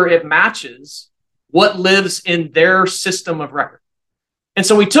make sure it matches what lives in their system of record. And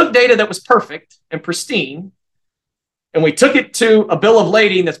so we took data that was perfect and pristine, and we took it to a bill of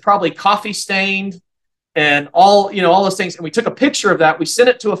lading that's probably coffee stained and all those things. And we took a picture of that. We sent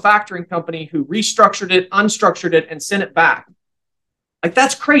it to a factoring company who restructured it, unstructured it, and sent it back. Like,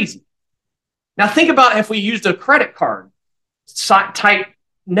 that's crazy. Now think about if we used a credit card type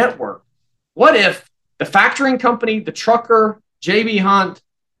network. What if the factoring company, the trucker, J.B. Hunt,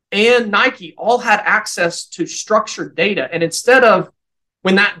 and Nike all had access to structured data? And instead of,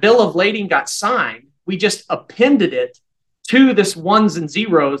 when that bill of lading got signed, we just appended it to this ones and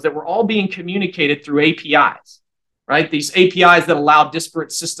zeros that were all being communicated through APIs, right? These APIs that allow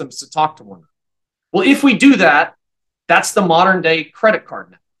disparate systems to talk to one another. Well, if we do that, that's the modern day credit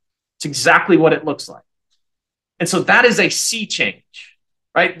card network. It's exactly what it looks like. And so that is a sea change.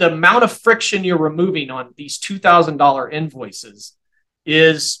 right? The amount of friction you're removing on these $2,000 invoices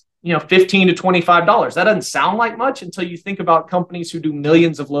is, $15 to $25. That doesn't sound like much until you think about companies who do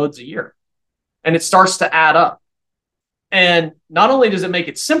millions of loads a year, and it starts to add up. And not only does it make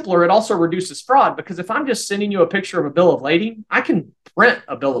it simpler, it also reduces fraud, because if I'm just sending you a picture of a bill of lading, I can print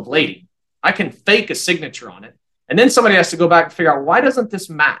a bill of lading. I can fake a signature on it. And then somebody has to go back and figure out, why doesn't this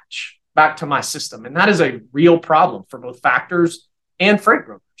match back to my system? And that is a real problem for both factors and freight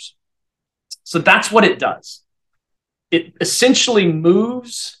brokers. So that's what it does. It essentially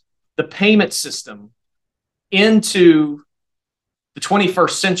moves the payment system into the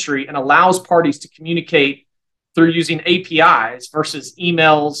 21st century and allows parties to communicate through using APIs versus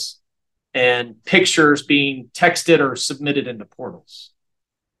emails and pictures being texted or submitted into portals.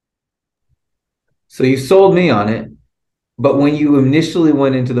 So you sold me on it, but when you initially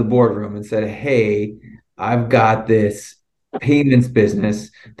went into the boardroom and said, hey, I've got this payments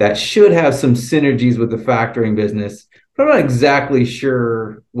business that should have some synergies with the factoring business, but I'm not exactly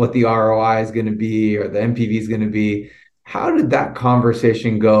sure what the ROI is going to be or the NPV is going to be. How did that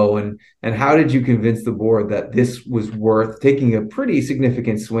conversation go? And how did you convince the board that this was worth taking a pretty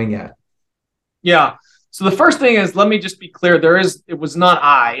significant swing at? Yeah. So the first thing is, let me just be clear. It was not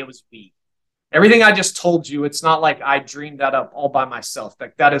I, it was we. Everything I just told you, it's not like I dreamed that up all by myself.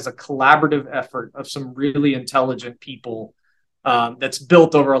 That is a collaborative effort of some really intelligent people that's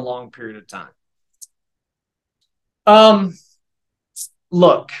built over a long period of time.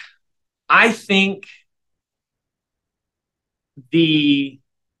 Look, I think a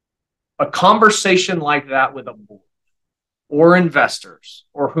conversation like that with a board or investors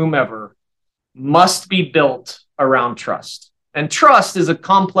or whomever must be built around trust. And trust is a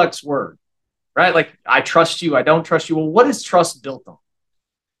complex word, right? Like, I trust you, I don't trust you. Well, what is trust built on?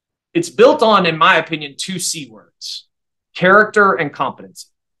 It's built on, in my opinion, 2 C words: character and competency.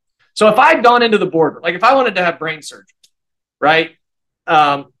 So if I'd gone into the boardroom, like if I wanted to have brain surgery, right?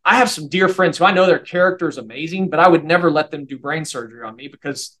 I have some dear friends who I know their character is amazing, but I would never let them do brain surgery on me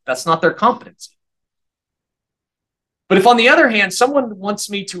because that's not their competency. But if, on the other hand, someone wants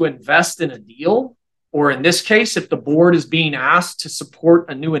me to invest in a deal, or in this case, if the board is being asked to support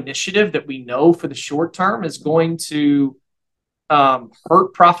a new initiative that we know for the short term is going to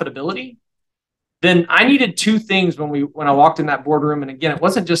hurt profitability, then I needed 2 things when I walked in that boardroom. And again, it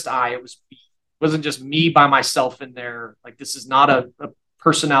wasn't just it wasn't just me by myself in there. Like, this is not a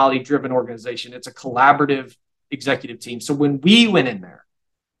personality-driven organization. It's a collaborative executive team. So when we went in there,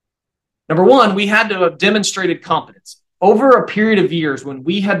 number one, we had to have demonstrated competence. Over a period of years, when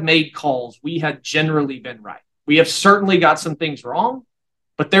we had made calls, we had generally been right. We have certainly got some things wrong,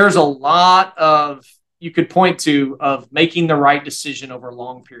 but there's a lot of, you could point to, of making the right decision over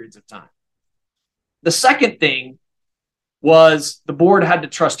long periods of time. The second thing was the board had to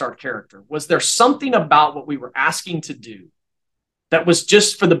trust our character. Was there something about what we were asking to do that was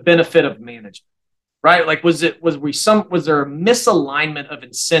just for the benefit of management, right? Like, was there a misalignment of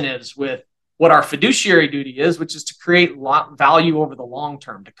incentives with what our fiduciary duty is, which is to create value over the long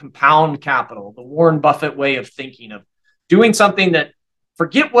term, to compound capital, the Warren Buffett way of thinking, of doing something that,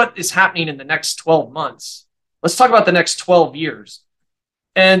 forget what is happening in the next 12 months. Let's talk about the next 12 years.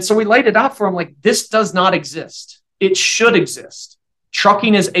 And so we laid it out for them like, this does not exist. It should exist.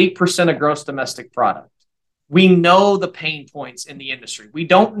 Trucking is 8% of gross domestic product. We know the pain points in the industry. We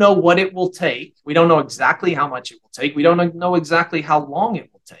don't know what it will take. We don't know exactly how much it will take. We don't know exactly how long it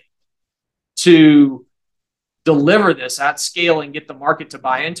will take to deliver this at scale and get the market to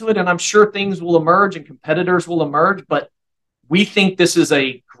buy into it. And I'm sure things will emerge and competitors will emerge, but we think this is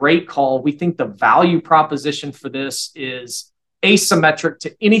a great call. We think the value proposition for this is asymmetric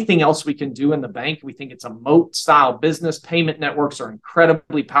to anything else we can do in the bank. We think it's a moat style business. Payment networks are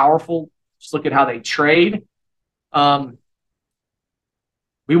incredibly powerful. Just look at how they trade. We want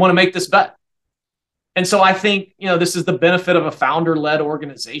to make this bet. And so I think, this is the benefit of a founder-led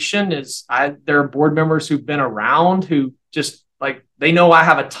organization. There are board members who've been around who just, like, they know I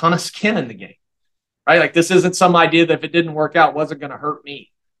have a ton of skin in the game, right? Like, this isn't some idea that if it didn't work out, wasn't going to hurt me.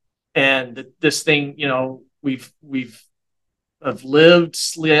 And this thing, we've have lived,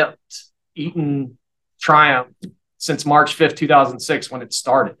 slept, eaten, triumphed since March 5th, 2006, when it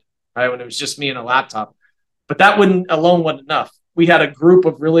started, right? When it was just me and a laptop. But that alone wasn't enough. We had a group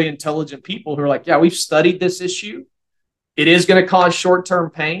of really intelligent people who are like, yeah, we've studied this issue. It is going to cause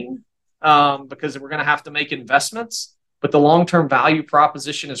short-term pain because we're going to have to make investments, but the long-term value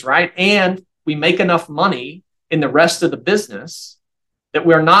proposition is right. And we make enough money in the rest of the business that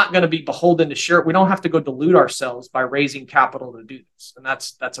we're not going to be beholden to share. We don't have to go dilute ourselves by raising capital to do this. And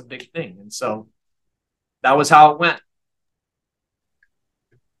that's a big thing. And so that was how it went.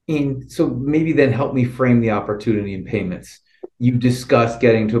 And so maybe then help me frame the opportunity in payments. You've discussed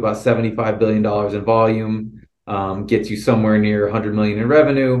getting to about $75 billion in volume, gets you somewhere near 100 million in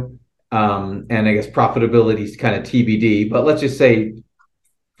revenue. And I guess profitability is kind of TBD, but let's just say,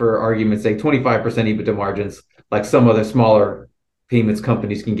 for argument's sake, 25% EBITDA margins, like some other smaller payments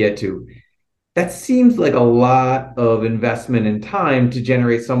companies can get to. That seems like a lot of investment and time to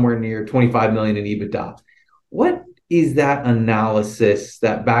generate somewhere near 25 million in EBITDA. What is that analysis,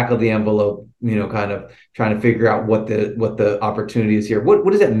 that back of the envelope, kind of trying to figure out what the opportunity is here?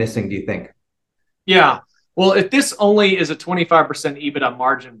 What is that missing, do you think? Yeah. Well, if this only is a 25% EBITDA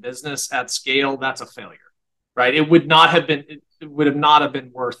margin business at scale, that's a failure, right? It would not have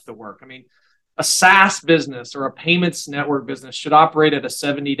been worth the work. I mean, a SaaS business or a payments network business should operate at a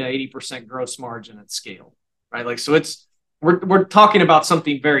 70 to 80% gross margin at scale, right? Like, so we're talking about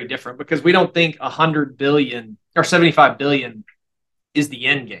something very different, because we don't think 100 billion or 75 billion is the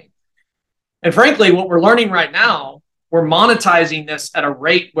end game. And frankly, what we're learning right now, we're monetizing this at a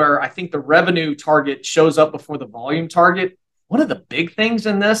rate where I think the revenue target shows up before the volume target. One of the big things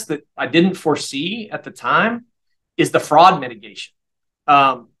in this that I didn't foresee at the time is the fraud mitigation.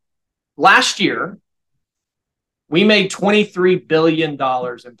 Last year, we made $23 billion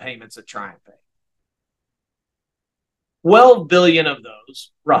in payments at TriumphPay. 12 billion of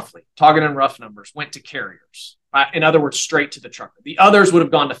those, roughly, talking in rough numbers, went to carriers. In other words, straight to the trucker. The others would have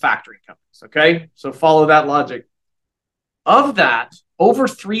gone to factoring companies. Okay, so follow that logic. Of that, over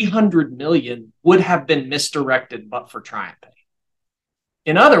 300 million would have been misdirected but for TriumphPay.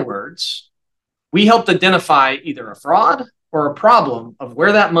 In other words, we helped identify either a fraud or a problem of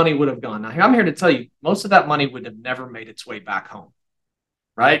where that money would have gone. Now, I'm here to tell you, most of that money would have never made its way back home,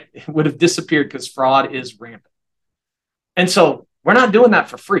 right? It would have disappeared because fraud is rampant. And so we're not doing that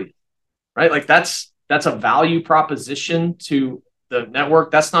for free, right? Like that's a value proposition to the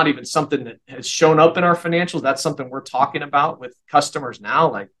network. That's not even something that has shown up in our financials. That's something we're talking about with customers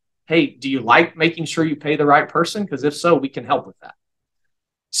now. Like, hey, do you like making sure you pay the right person? Because if so, we can help with that.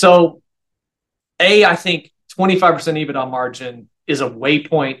 So I think 25% EBITDA margin is a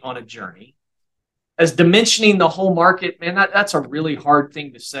waypoint on a journey. As dimensioning the whole market, man, that's a really hard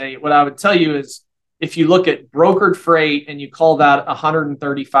thing to say. What I would tell you is, if you look at brokered freight and you call that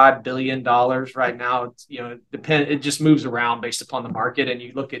 $135 billion right now, it just moves around based upon the market. And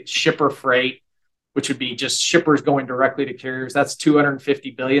you look at shipper freight, which would be just shippers going directly to carriers, that's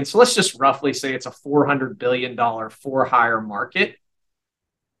 $250 billion. So let's just roughly say it's a $400 billion for-hire market.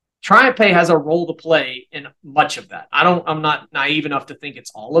 TriumphPay has a role to play in much of that. I'm not naive enough to think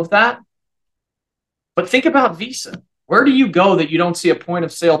it's all of that. But think about Visa. Where do you go that you don't see a point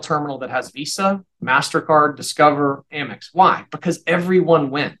of sale terminal that has Visa, MasterCard, Discover, Amex? Why? Because everyone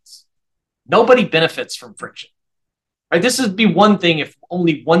wins. Nobody benefits from friction. Right? This would be one thing if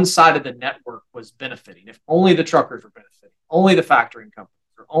only one side of the network was benefiting, if only the truckers were benefiting, only the factoring companies,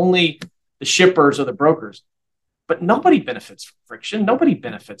 or only the shippers or the brokers. But nobody benefits from friction. Nobody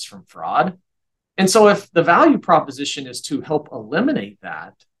benefits from fraud. And so if the value proposition is to help eliminate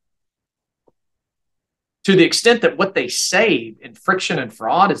that, to the extent that what they save in friction and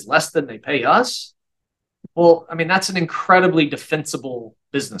fraud is less than they pay us, well, I mean, that's an incredibly defensible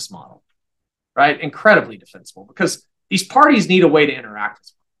business model, right? Incredibly defensible, because these parties need a way to interact with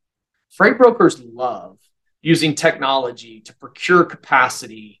them. Freight brokers love using technology to procure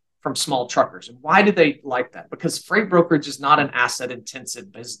capacity from small truckers. And why do they like that? Because freight brokerage is not an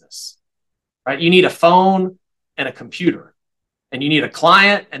asset-intensive business, right? You need a phone and a computer, and you need a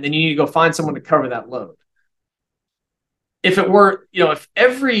client, and then you need to go find someone to cover that load. If it were, if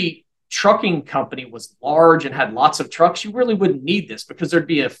every trucking company was large and had lots of trucks, you really wouldn't need this, because there'd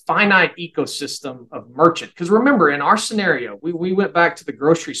be a finite ecosystem of merchant. Because remember, in our scenario, we went back to the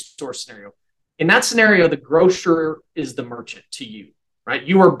grocery store scenario. In that scenario, the grocer is the merchant to you, right?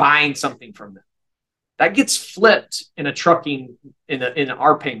 You are buying something from them. That gets flipped in a trucking, in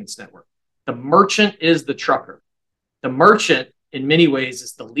our payments network. The merchant is the trucker. The merchant, in many ways,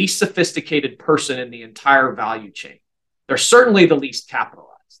 is the least sophisticated person in the entire value chain. They're certainly the least capitalized.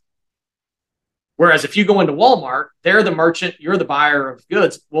 Whereas if you go into Walmart, they're the merchant, you're the buyer of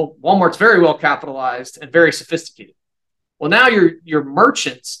goods. Well, Walmart's very well capitalized and very sophisticated. Well, now your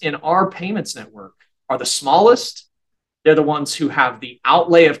merchants in our payments network are the smallest. They're the ones who have the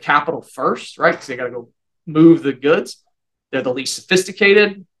outlay of capital first, right? Because they got to go move the goods. They're the least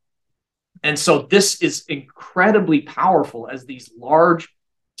sophisticated. And so this is incredibly powerful as these large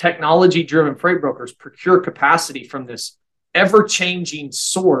technology-driven freight brokers procure capacity from this ever-changing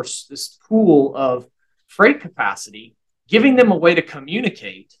source, this pool of freight capacity, giving them a way to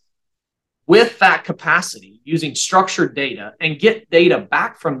communicate with that capacity using structured data and get data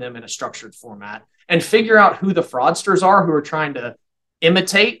back from them in a structured format and figure out who the fraudsters are who are trying to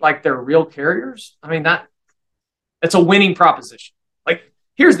imitate like they're real carriers. I mean, it's a winning proposition. Like,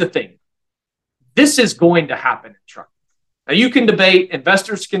 here's the thing. This is going to happen in trucking. Now, you can debate,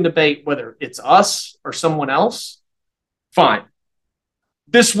 investors can debate whether it's us or someone else. Fine.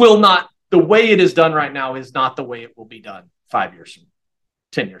 This will not, the way it is done right now is not the way it will be done 5 years from now,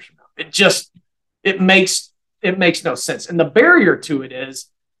 10 years from now. It makes no sense. And the barrier to it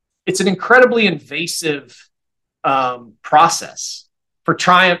is it's an incredibly invasive process for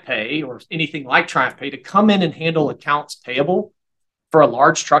TriumphPay or anything like TriumphPay to come in and handle accounts payable for a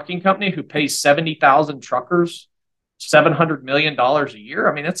large trucking company who pays 70,000 truckers $700 million a year.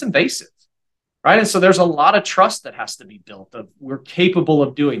 I mean, that's invasive, right? And so there's a lot of trust that has to be built of we're capable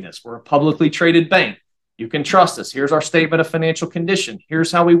of doing this. We're a publicly traded bank. You can trust us. Here's our statement of financial condition.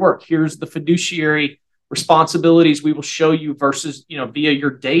 Here's how we work. Here's the fiduciary responsibilities we will show you versus, via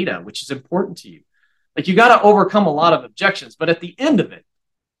your data, which is important to you. Like, you got to overcome a lot of objections, but at the end of it,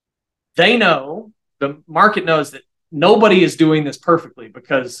 they know, the market knows that nobody is doing this perfectly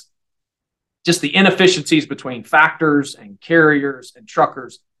because just the inefficiencies between factors and carriers and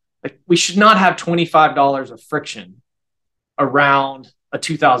truckers. Like, we should not have $25 of friction around a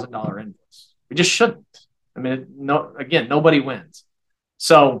 $2,000 invoice. We just shouldn't. I mean, nobody wins.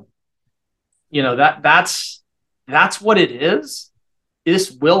 So, that's what it is.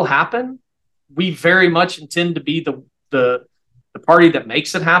 This will happen. We very much intend to be the party that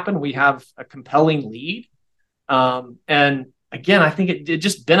makes it happen. We have a compelling lead. And again, I think it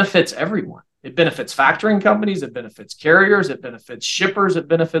just benefits everyone. It benefits factoring companies, it benefits carriers, it benefits shippers, it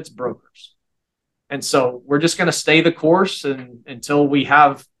benefits brokers. And so we're just going to stay the course until we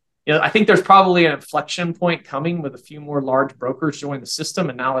have, I think there's probably an inflection point coming with a few more large brokers join the system.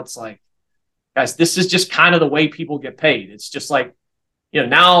 And now it's like, guys, this is just kind of the way people get paid. It's just like,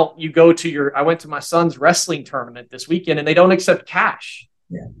 now you go to I went to my son's wrestling tournament this weekend and they don't accept cash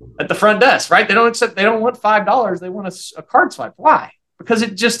at the front desk, right? They don't want $5. They want a card swipe. Why? Because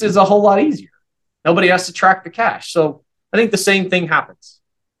it just is a whole lot easier. Nobody has to track the cash. So I think the same thing happens.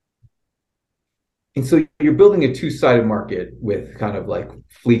 And so you're building a two-sided market with kind of like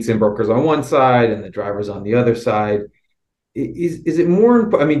fleets and brokers on one side and the drivers on the other side. Is it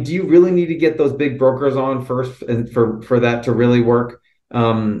more, I mean, do you really need to get those big brokers on first and for that to really work?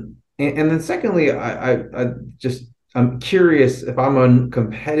 And then secondly, I'm curious, if I'm a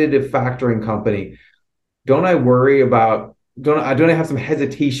competitive factoring company, don't I have some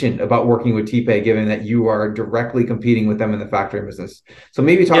hesitation about working with TPay, given that you are directly competing with them in the factoring business? So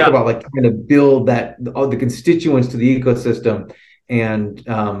maybe talk about like trying to build the constituents to the ecosystem and,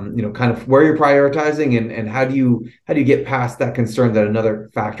 kind of where you're prioritizing and how do you get past that concern that another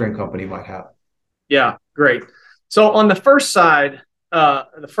factoring company might have? Yeah, great. So on the first side,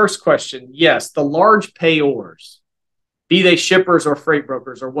 the first question, yes, the large payors, be they shippers or freight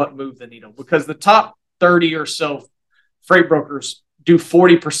brokers, are what move the needle, because the top 30 or so freight brokers do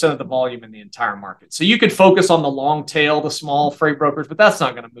 40% of the volume in the entire market. So you could focus on the long tail, the small freight brokers, but that's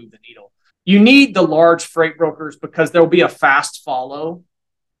not going to move the needle. You need the large freight brokers because there'll be a fast follow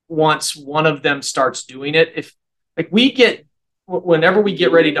once one of them starts doing it. Whenever we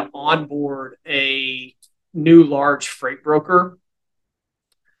get ready to onboard a new large freight broker,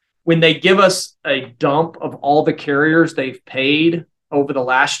 when they give us a dump of all the carriers they've paid over the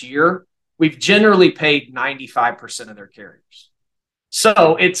last year, we've generally paid 95% of their carriers.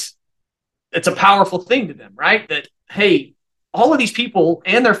 So it's a powerful thing to them, right? That, hey, all of these people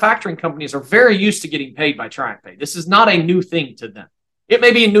and their factoring companies are very used to getting paid by TriumphPay. This is not a new thing to them. It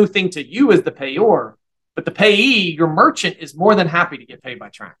may be a new thing to you as the payor, but the payee, your merchant, is more than happy to get paid by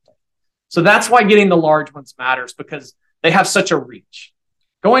TriumphPay. So that's why getting the large ones matters, because they have such a reach.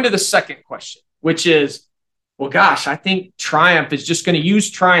 Going to the second question, which is, well, gosh, I think Triumph is just going to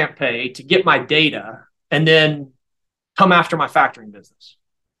use TriumphPay to get my data and then come after my factoring business.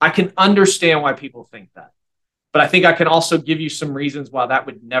 I can understand why people think that, but I think I can also give you some reasons why that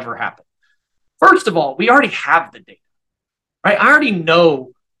would never happen. First of all, we already have the data, right? I already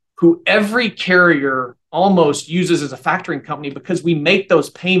know who every carrier almost uses as a factoring company because we make those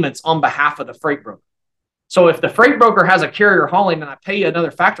payments on behalf of the freight broker. So if the freight broker has a carrier hauling and I pay another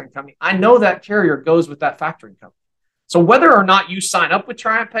factoring company, I know that carrier goes with that factoring company. So whether or not you sign up with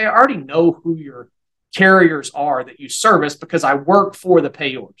TriumphPay, I already know who your carriers are that you service because I work for the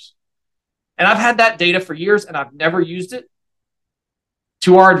payors. And I've had that data for years and I've never used it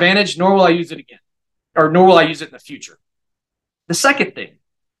to our advantage, nor will I use it again, nor will I use it in the future. The second thing,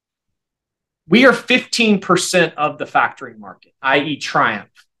 we are 15% of the factoring market, i.e. Triumph.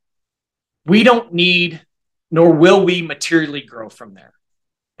 we don't need, nor will we materially grow from there.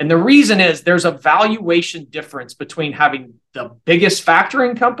 And the reason is there's a valuation difference between having the biggest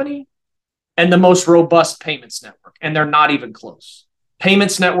factoring company and the most robust payments network. And they're not even close.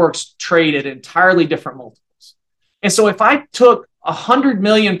 Payments networks trade at entirely different multiples. And so if I took 100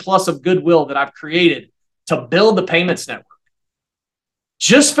 million plus of goodwill that I've created to build the payments network,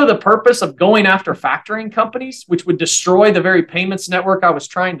 just for the purpose of going after factoring companies, which would destroy the very payments network I was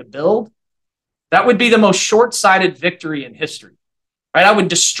trying to build, that would be the most short-sighted victory in history. Right? I would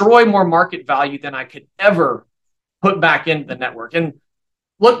destroy more market value than I could ever put back into the network. And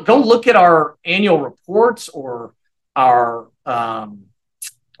go look at our annual reports or our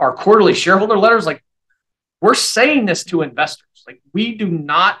quarterly shareholder letters. Like, we're saying this to investors. Like, we do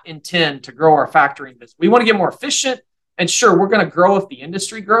not intend to grow our factoring business. We want to get more efficient. And sure, we're going to grow if the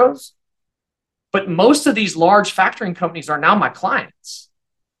industry grows. But most of these large factoring companies are now my clients.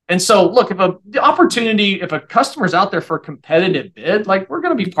 And so, look, if a customer's out there for a competitive bid, like, we're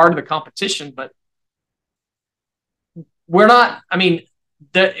going to be part of the competition, but we're not. I mean,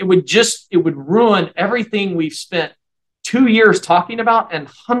 it would ruin everything we've spent 2 years talking about and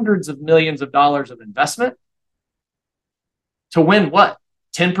hundreds of millions of dollars of investment to win what?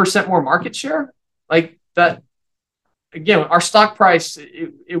 10% more market share? Like that. Again, our stock price,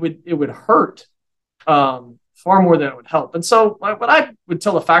 it would hurt far more than it would help. And so what I would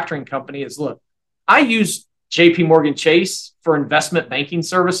tell a factoring company is, look, I use JP Morgan Chase for investment banking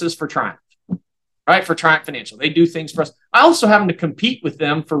services for Triumph, right? For Triumph Financial. They do things for us. I also happen to compete with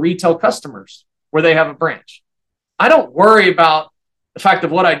them for retail customers where they have a branch. I don't worry about the fact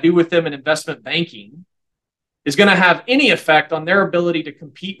of what I do with them in investment banking is going to have any effect on their ability to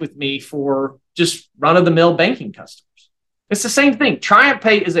compete with me for just run-of-the-mill banking customers. It's the same thing.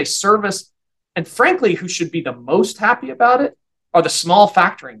 TriumphPay is a service. And frankly, who should be the most happy about it are the small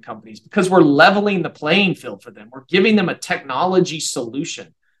factoring companies, because we're leveling the playing field for them. We're giving them a technology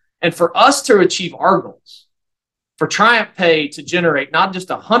solution. And for us to achieve our goals, for TriumphPay to generate not just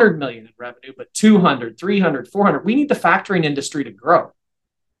 100 million in revenue, but 200, 300, 400, we need the factoring industry to grow.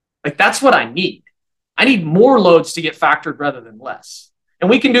 Like, that's what I need. I need more loads to get factored rather than less. And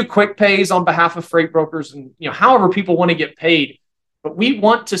we can do quick pays on behalf of freight brokers and, however people want to get paid. But we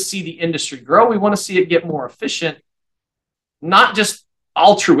want to see the industry grow. We want to see it get more efficient, not just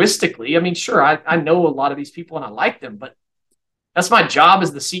altruistically. I mean, sure, I know a lot of these people and I like them, but that's my job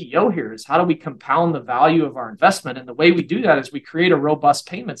as the CEO here, is how do we compound the value of our investment? And the way we do that is we create a robust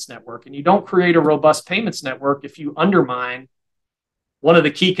payments network. And you don't create a robust payments network if you undermine one of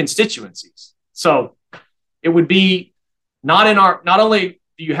the key constituencies. So it would be not only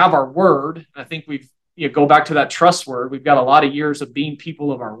do you have our word, I think go back to that trust word. We've got a lot of years of being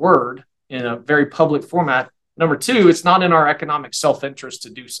people of our word in a very public format. Number two, it's not in our economic self-interest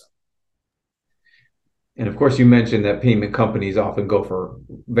to do so. And of course, you mentioned that payment companies often go for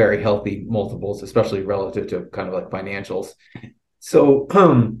very healthy multiples, especially relative to kind of like financials. So,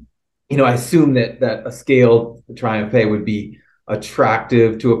 I assume that a scaled TriumphPay would be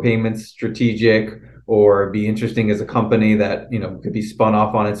attractive to a payments strategic, or be interesting as a company that, could be spun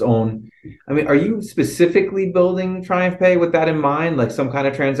off on its own. I mean, are you specifically building TriumphPay with that in mind, like some kind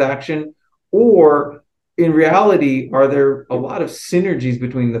of transaction? Or in reality, are there a lot of synergies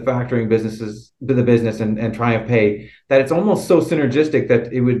between the factoring business and TriumphPay that it's almost so synergistic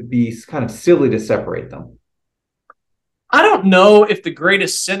that it would be kind of silly to separate them? I don't know if the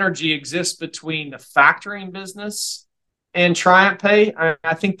greatest synergy exists between the factoring business and TriumphPay.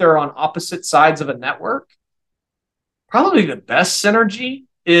 I think they're on opposite sides of a network. Probably the best synergy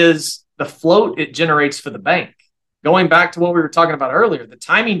is the float it generates for the bank. Going back to what we were talking about earlier, the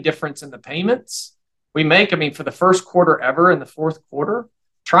timing difference in the payments we make. I mean, for the first quarter ever in the fourth quarter,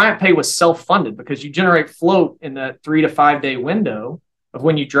 TriumphPay was self-funded because you generate float in the 3 to 5 day window of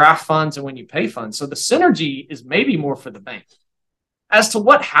when you draft funds and when you pay funds. So the synergy is maybe more for the bank. As to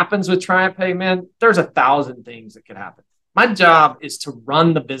what happens with TriumphPay, man, there's 1,000 things that could happen. My job is to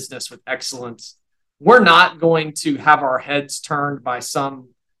run the business with excellence. We're not going to have our heads turned by some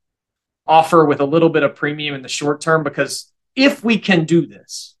offer with a little bit of premium in the short term, because if we can do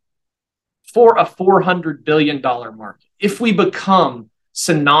this for a $400 billion market, if we become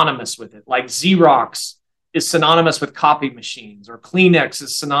synonymous with it, like Xerox is synonymous with copy machines or Kleenex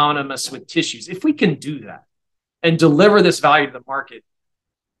is synonymous with tissues, if we can do that and deliver this value to the market,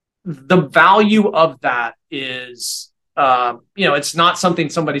 the value of that is it's not something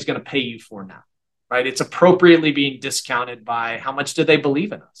somebody's going to pay you for now, right? It's appropriately being discounted by how much do they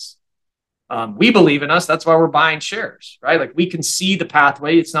believe in us. We believe in us. That's why we're buying shares, right? Like, we can see the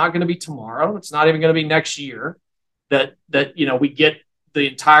pathway. It's not going to be tomorrow. It's not even going to be next year that we get the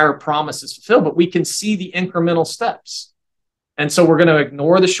entire promise is fulfilled, but we can see the incremental steps. And so we're going to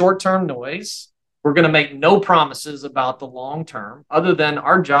ignore the short-term noise. We're going to make no promises about the long term, other than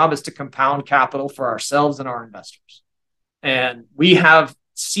our job is to compound capital for ourselves and our investors. And we have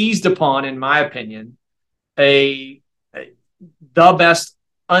seized upon, in my opinion, the best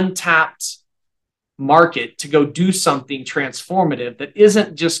untapped market to go do something transformative that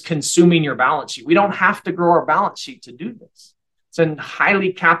isn't just consuming your balance sheet. We don't have to grow our balance sheet to do this. It's a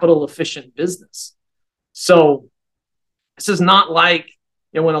highly capital efficient business. So this is not like,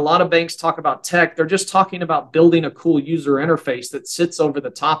 when a lot of banks talk about tech, they're just talking about building a cool user interface that sits over the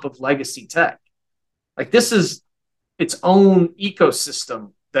top of legacy tech. Like, this is its own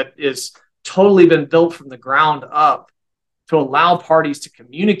ecosystem that is totally been built from the ground up to allow parties to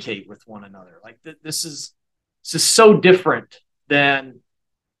communicate with one another. Like, this is so different than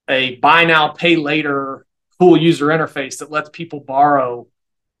a buy now, pay later cool user interface that lets people borrow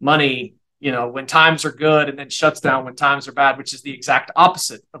money, when times are good, and then shuts down when times are bad, which is the exact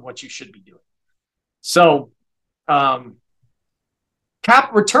opposite of what you should be doing. So,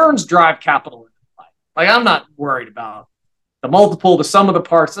 returns drive capital. Like, I'm not worried about the multiple, the sum of the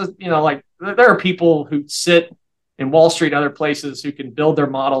parts. Like, there are people who sit in Wall Street, other places, who can build their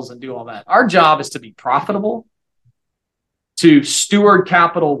models and do all that. Our job is to be profitable, to steward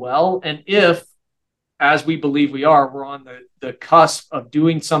capital well, and if, as we believe we are, we're on the cusp of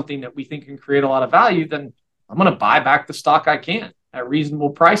doing something that we think can create a lot of value, then I'm going to buy back the stock I can at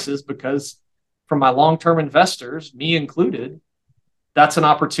reasonable prices, because for my long-term investors, me included, that's an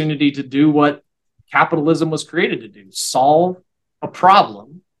opportunity to do what capitalism was created to do: solve a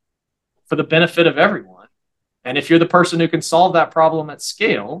problem for the benefit of everyone. And if you're the person who can solve that problem at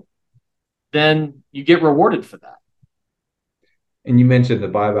scale, then you get rewarded for that. And you mentioned the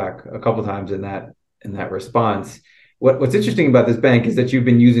buyback a couple of times in that response. What's interesting about this bank is that you've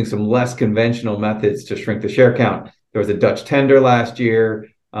been using some less conventional methods to shrink the share count. There was a Dutch tender last year,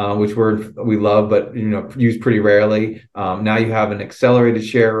 which we love, but used pretty rarely. Now you have an accelerated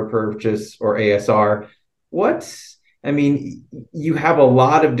share repurchase, or ASR. You have a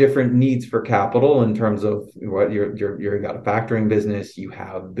lot of different needs for capital in terms of what you've got a factoring business, you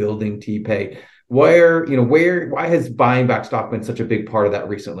have building TPay. Why has buying back stock been such a big part of that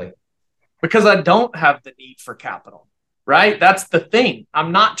recently? Because I don't have the need for capital, right? That's the thing.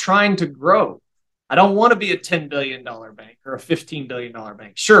 I'm not trying to grow. I don't want to be a $10 billion bank or a $15 billion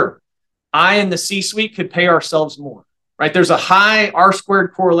bank. Sure, I and the C-suite could pay ourselves more, right? There's a high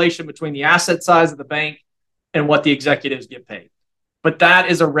R-squared correlation between the asset size of the bank and what the executives get paid. But that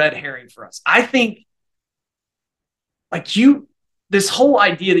is a red herring for us. I think, this whole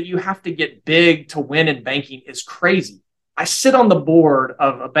idea that you have to get big to win in banking is crazy. I sit on the board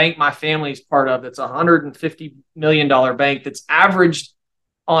of a bank my family's part of that's a $150 million bank that's averaged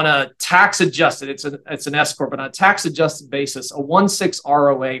on a tax-adjusted, it's an S-corp, but on a tax-adjusted basis, a 1.6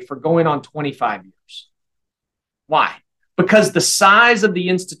 ROA for going on 25 years. Why? Because the size of the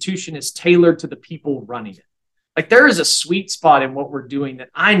institution is tailored to the people running it. Like, there is a sweet spot in what we're doing that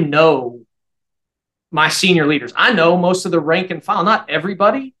I know my senior leaders, I know most of the rank and file, not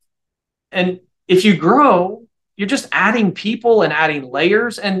everybody. And if you grow, you're just adding people and adding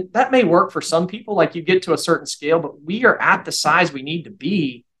layers. And that may work for some people, like you get to a certain scale, but we are at the size we need to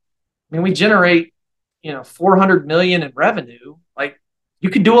be. We generate, 400 million in revenue. Like, you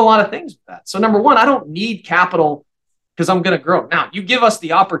can do a lot of things with that. So number one, I don't need capital because I'm going to grow. Now, you give us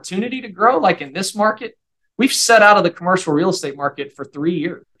the opportunity to grow, like in this market. We've set out of the commercial real estate market for 3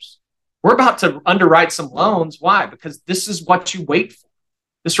 years. We're about to underwrite some loans. Why? Because this is what you wait for.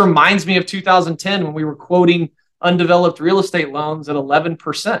 This reminds me of 2010 when we were quoting undeveloped real estate loans at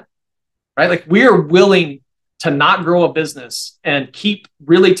 11%, right? Like, we are willing to not grow a business and keep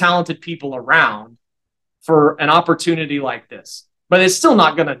really talented people around for an opportunity like this. But it's still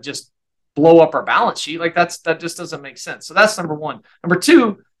not going to just blow up our balance sheet. Like, that just doesn't make sense. So that's number one. Number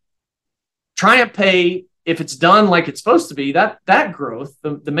two, TriumphPay, if it's done like it's supposed to be, that growth,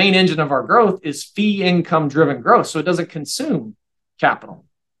 the main engine of our growth is fee income driven growth. So it doesn't consume capital.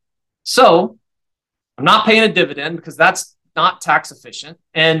 So I'm not paying a dividend because that's not tax efficient.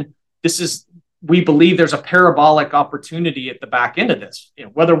 And we believe there's a parabolic opportunity at the back end of this.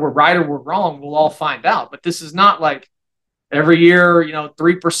 Whether we're right or we're wrong, we'll all find out. But this is not like every year, 3%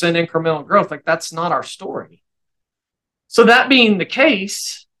 incremental growth. Like, that's not our story. So that being the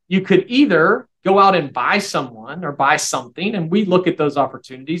case, you could either go out and buy someone or buy something. And we look at those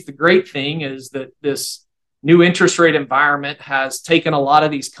opportunities. The great thing is that this new interest rate environment has taken a lot of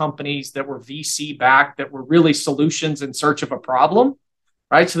these companies that were VC backed, that were really solutions in search of a problem,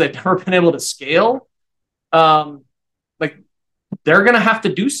 right? So they've never been able to scale. Like, they're going to have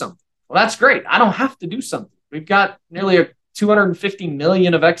to do something. Well, that's great. I don't have to do something. We've got nearly $250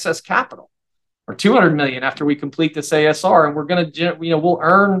 million of excess capital, or $200 million after we complete this ASR. And we're going to, we'll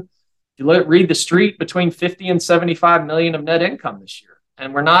earn, if you read the street, between 50 and 75 million of net income this year.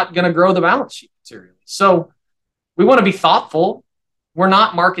 And we're not going to grow the balance sheet materially. So we want to be thoughtful. We're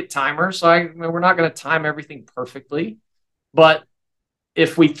not market timers. So we're not going to time everything perfectly. But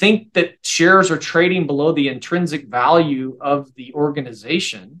if we think that shares are trading below the intrinsic value of the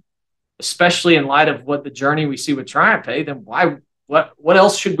organization, especially in light of what the journey we see with TriumphPay, then what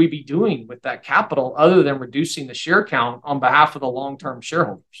else should we be doing with that capital other than reducing the share count on behalf of the long-term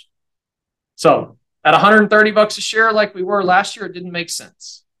shareholders? So at $130 a share, like we were last year, it didn't make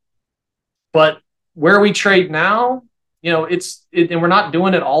sense. But where we trade now, and we're not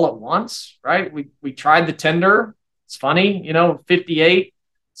doing it all at once, right? We tried the tender. It's funny, 58,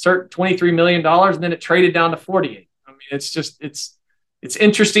 $23 million, and then it traded down to 48. I mean, it's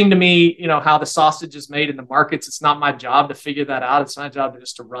interesting to me, how the sausage is made in the markets. It's not my job to figure that out. It's my job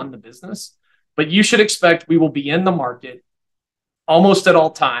just to run the business. But you should expect we will be in the market almost at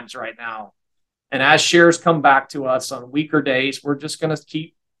all times right now. And as shares come back to us on weaker days, we're just going to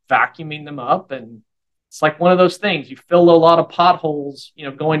keep vacuuming them up. And it's like one of those things. You fill a lot of potholes,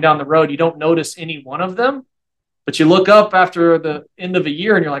 going down the road. You don't notice any one of them, but you look up after the end of a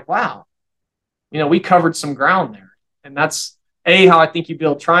year and you're like, wow, we covered some ground there. And that's A, how I think you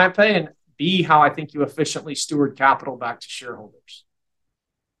build TriumphPay, and B, how I think you efficiently steward capital back to shareholders.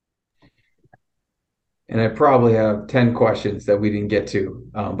 And I probably have 10 questions that we didn't get to,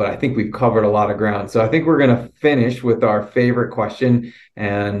 but I think we've covered a lot of ground. So I think we're going to finish with our favorite question.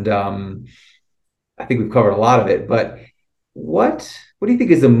 And I think we've covered a lot of it. But what do you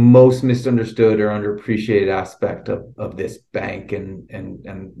think is the most misunderstood or underappreciated aspect of this bank?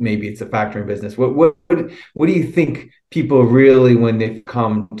 And maybe it's a factoring business. What do you think people really, when they've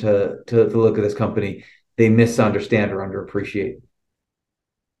come to look at this company, they misunderstand or underappreciate?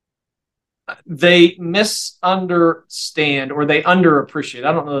 They misunderstand, or they underappreciate.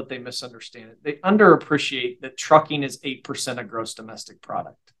 I don't know that they misunderstand it. They underappreciate that trucking is 8% of gross domestic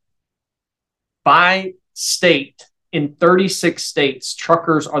product. By state, in 36 states,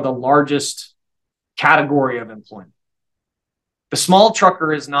 truckers are the largest category of employment. The small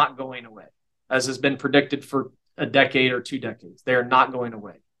trucker is not going away, as has been predicted for a decade or 2 decades. They are not going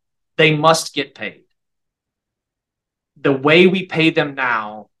away. They must get paid. The way we pay them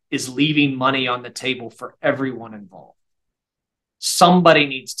now is leaving money on the table for everyone involved. Somebody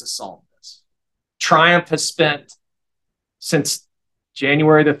needs to solve this. Triumph has spent since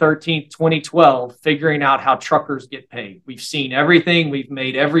January the 13th, 2012, figuring out how truckers get paid. We've seen everything. We've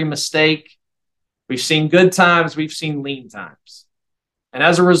made every mistake. We've seen good times. We've seen lean times. And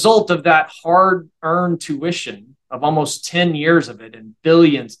as a result of that hard-earned tuition of almost 10 years of it and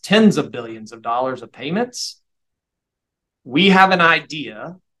billions, tens of billions of dollars of payments, we have an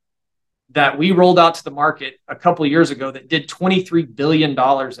idea that we rolled out to the market a couple of years ago that did $23 billion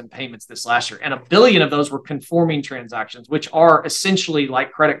in payments this last year. And $1 billion of those were conforming transactions, which are essentially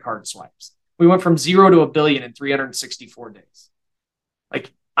like credit card swipes. We went from 0 to $1 billion in 364 days.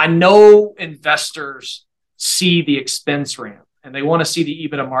 Like, I know investors see the expense ramp and they want to see the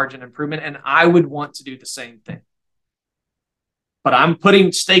EBITDA margin improvement. And I would want to do the same thing. But I'm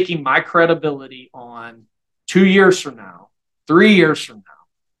staking my credibility on 2 years from now, 3 years from now.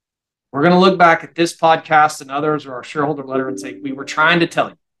 We're going to look back at this podcast and others, or our shareholder letter, and say, we were trying to tell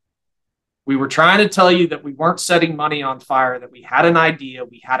you. We were trying to tell you that we weren't setting money on fire, that we had an idea,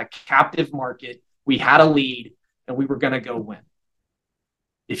 we had a captive market, we had a lead, and we were going to go win.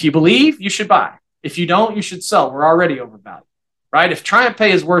 If you believe, you should buy. If you don't, you should sell. We're already overvalued, right? If TriumphPay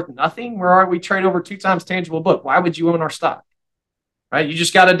is worth nothing, we trade over 2 times tangible book. Why would you own our stock, right? You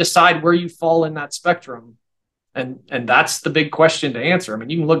just got to decide where you fall in that spectrum. And that's the big question to answer. I mean,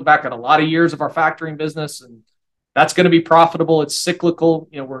 you can look back at a lot of years of our factoring business, and that's going to be profitable. It's cyclical.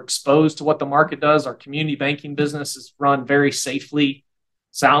 We're exposed to what the market does. Our community banking business is run very safely,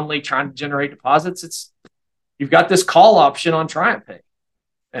 soundly, trying to generate deposits. You've got this call option on TriumphPay,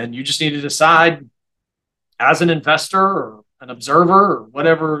 and you just need to decide as an investor or an observer or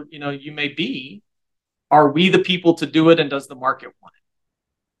whatever, you may be, are we the people to do it, and does the market want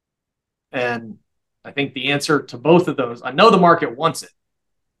it? And I think the answer to both of those, I know the market wants it.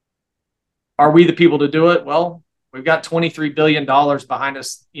 Are we the people to do it? Well, we've got $23 billion behind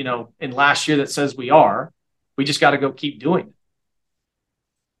us, in last year that says we are. We just got to go keep doing it.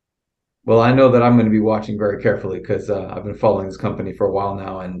 Well, I know that I'm going to be watching very carefully because I've been following this company for a while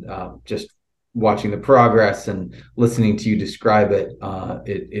now, and just watching the progress and listening to you describe it,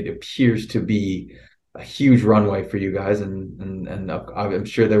 it appears to be a huge runway for you guys, and I'm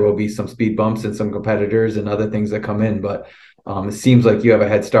sure there will be some speed bumps and some competitors and other things that come in, but it seems like you have a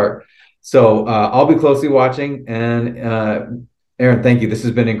head start. So I'll be closely watching. And Aaron, thank you. This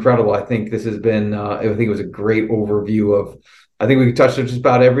has been incredible. I think this has been, I think it was a great overview of, I think we touched on just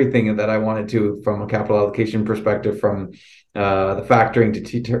about everything that I wanted to from a capital allocation perspective, from the factoring to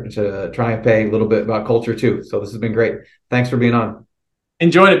TriumphPay, a little bit about culture too. So this has been great. Thanks for being on.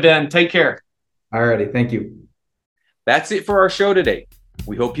 Enjoyed it, Ben. Take care. All righty. Thank you. That's it for our show today.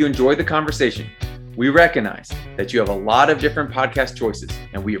 We hope you enjoyed the conversation. We recognize that you have a lot of different podcast choices,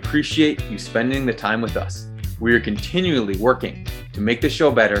 and we appreciate you spending the time with us. We are continually working to make the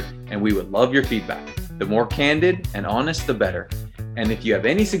show better, and we would love your feedback. The more candid and honest, the better. And if you have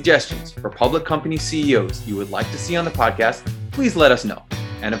any suggestions for public company CEOs you would like to see on the podcast, please let us know.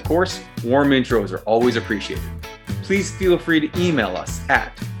 And of course, warm intros are always appreciated. Please feel free to email us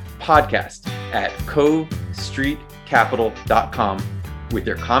at podcast@covestreetcapital.com with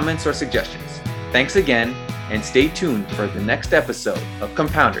your comments or suggestions. Thanks again, and stay tuned for the next episode of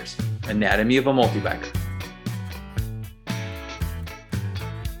Compounders, Anatomy of a Multi-Bagger.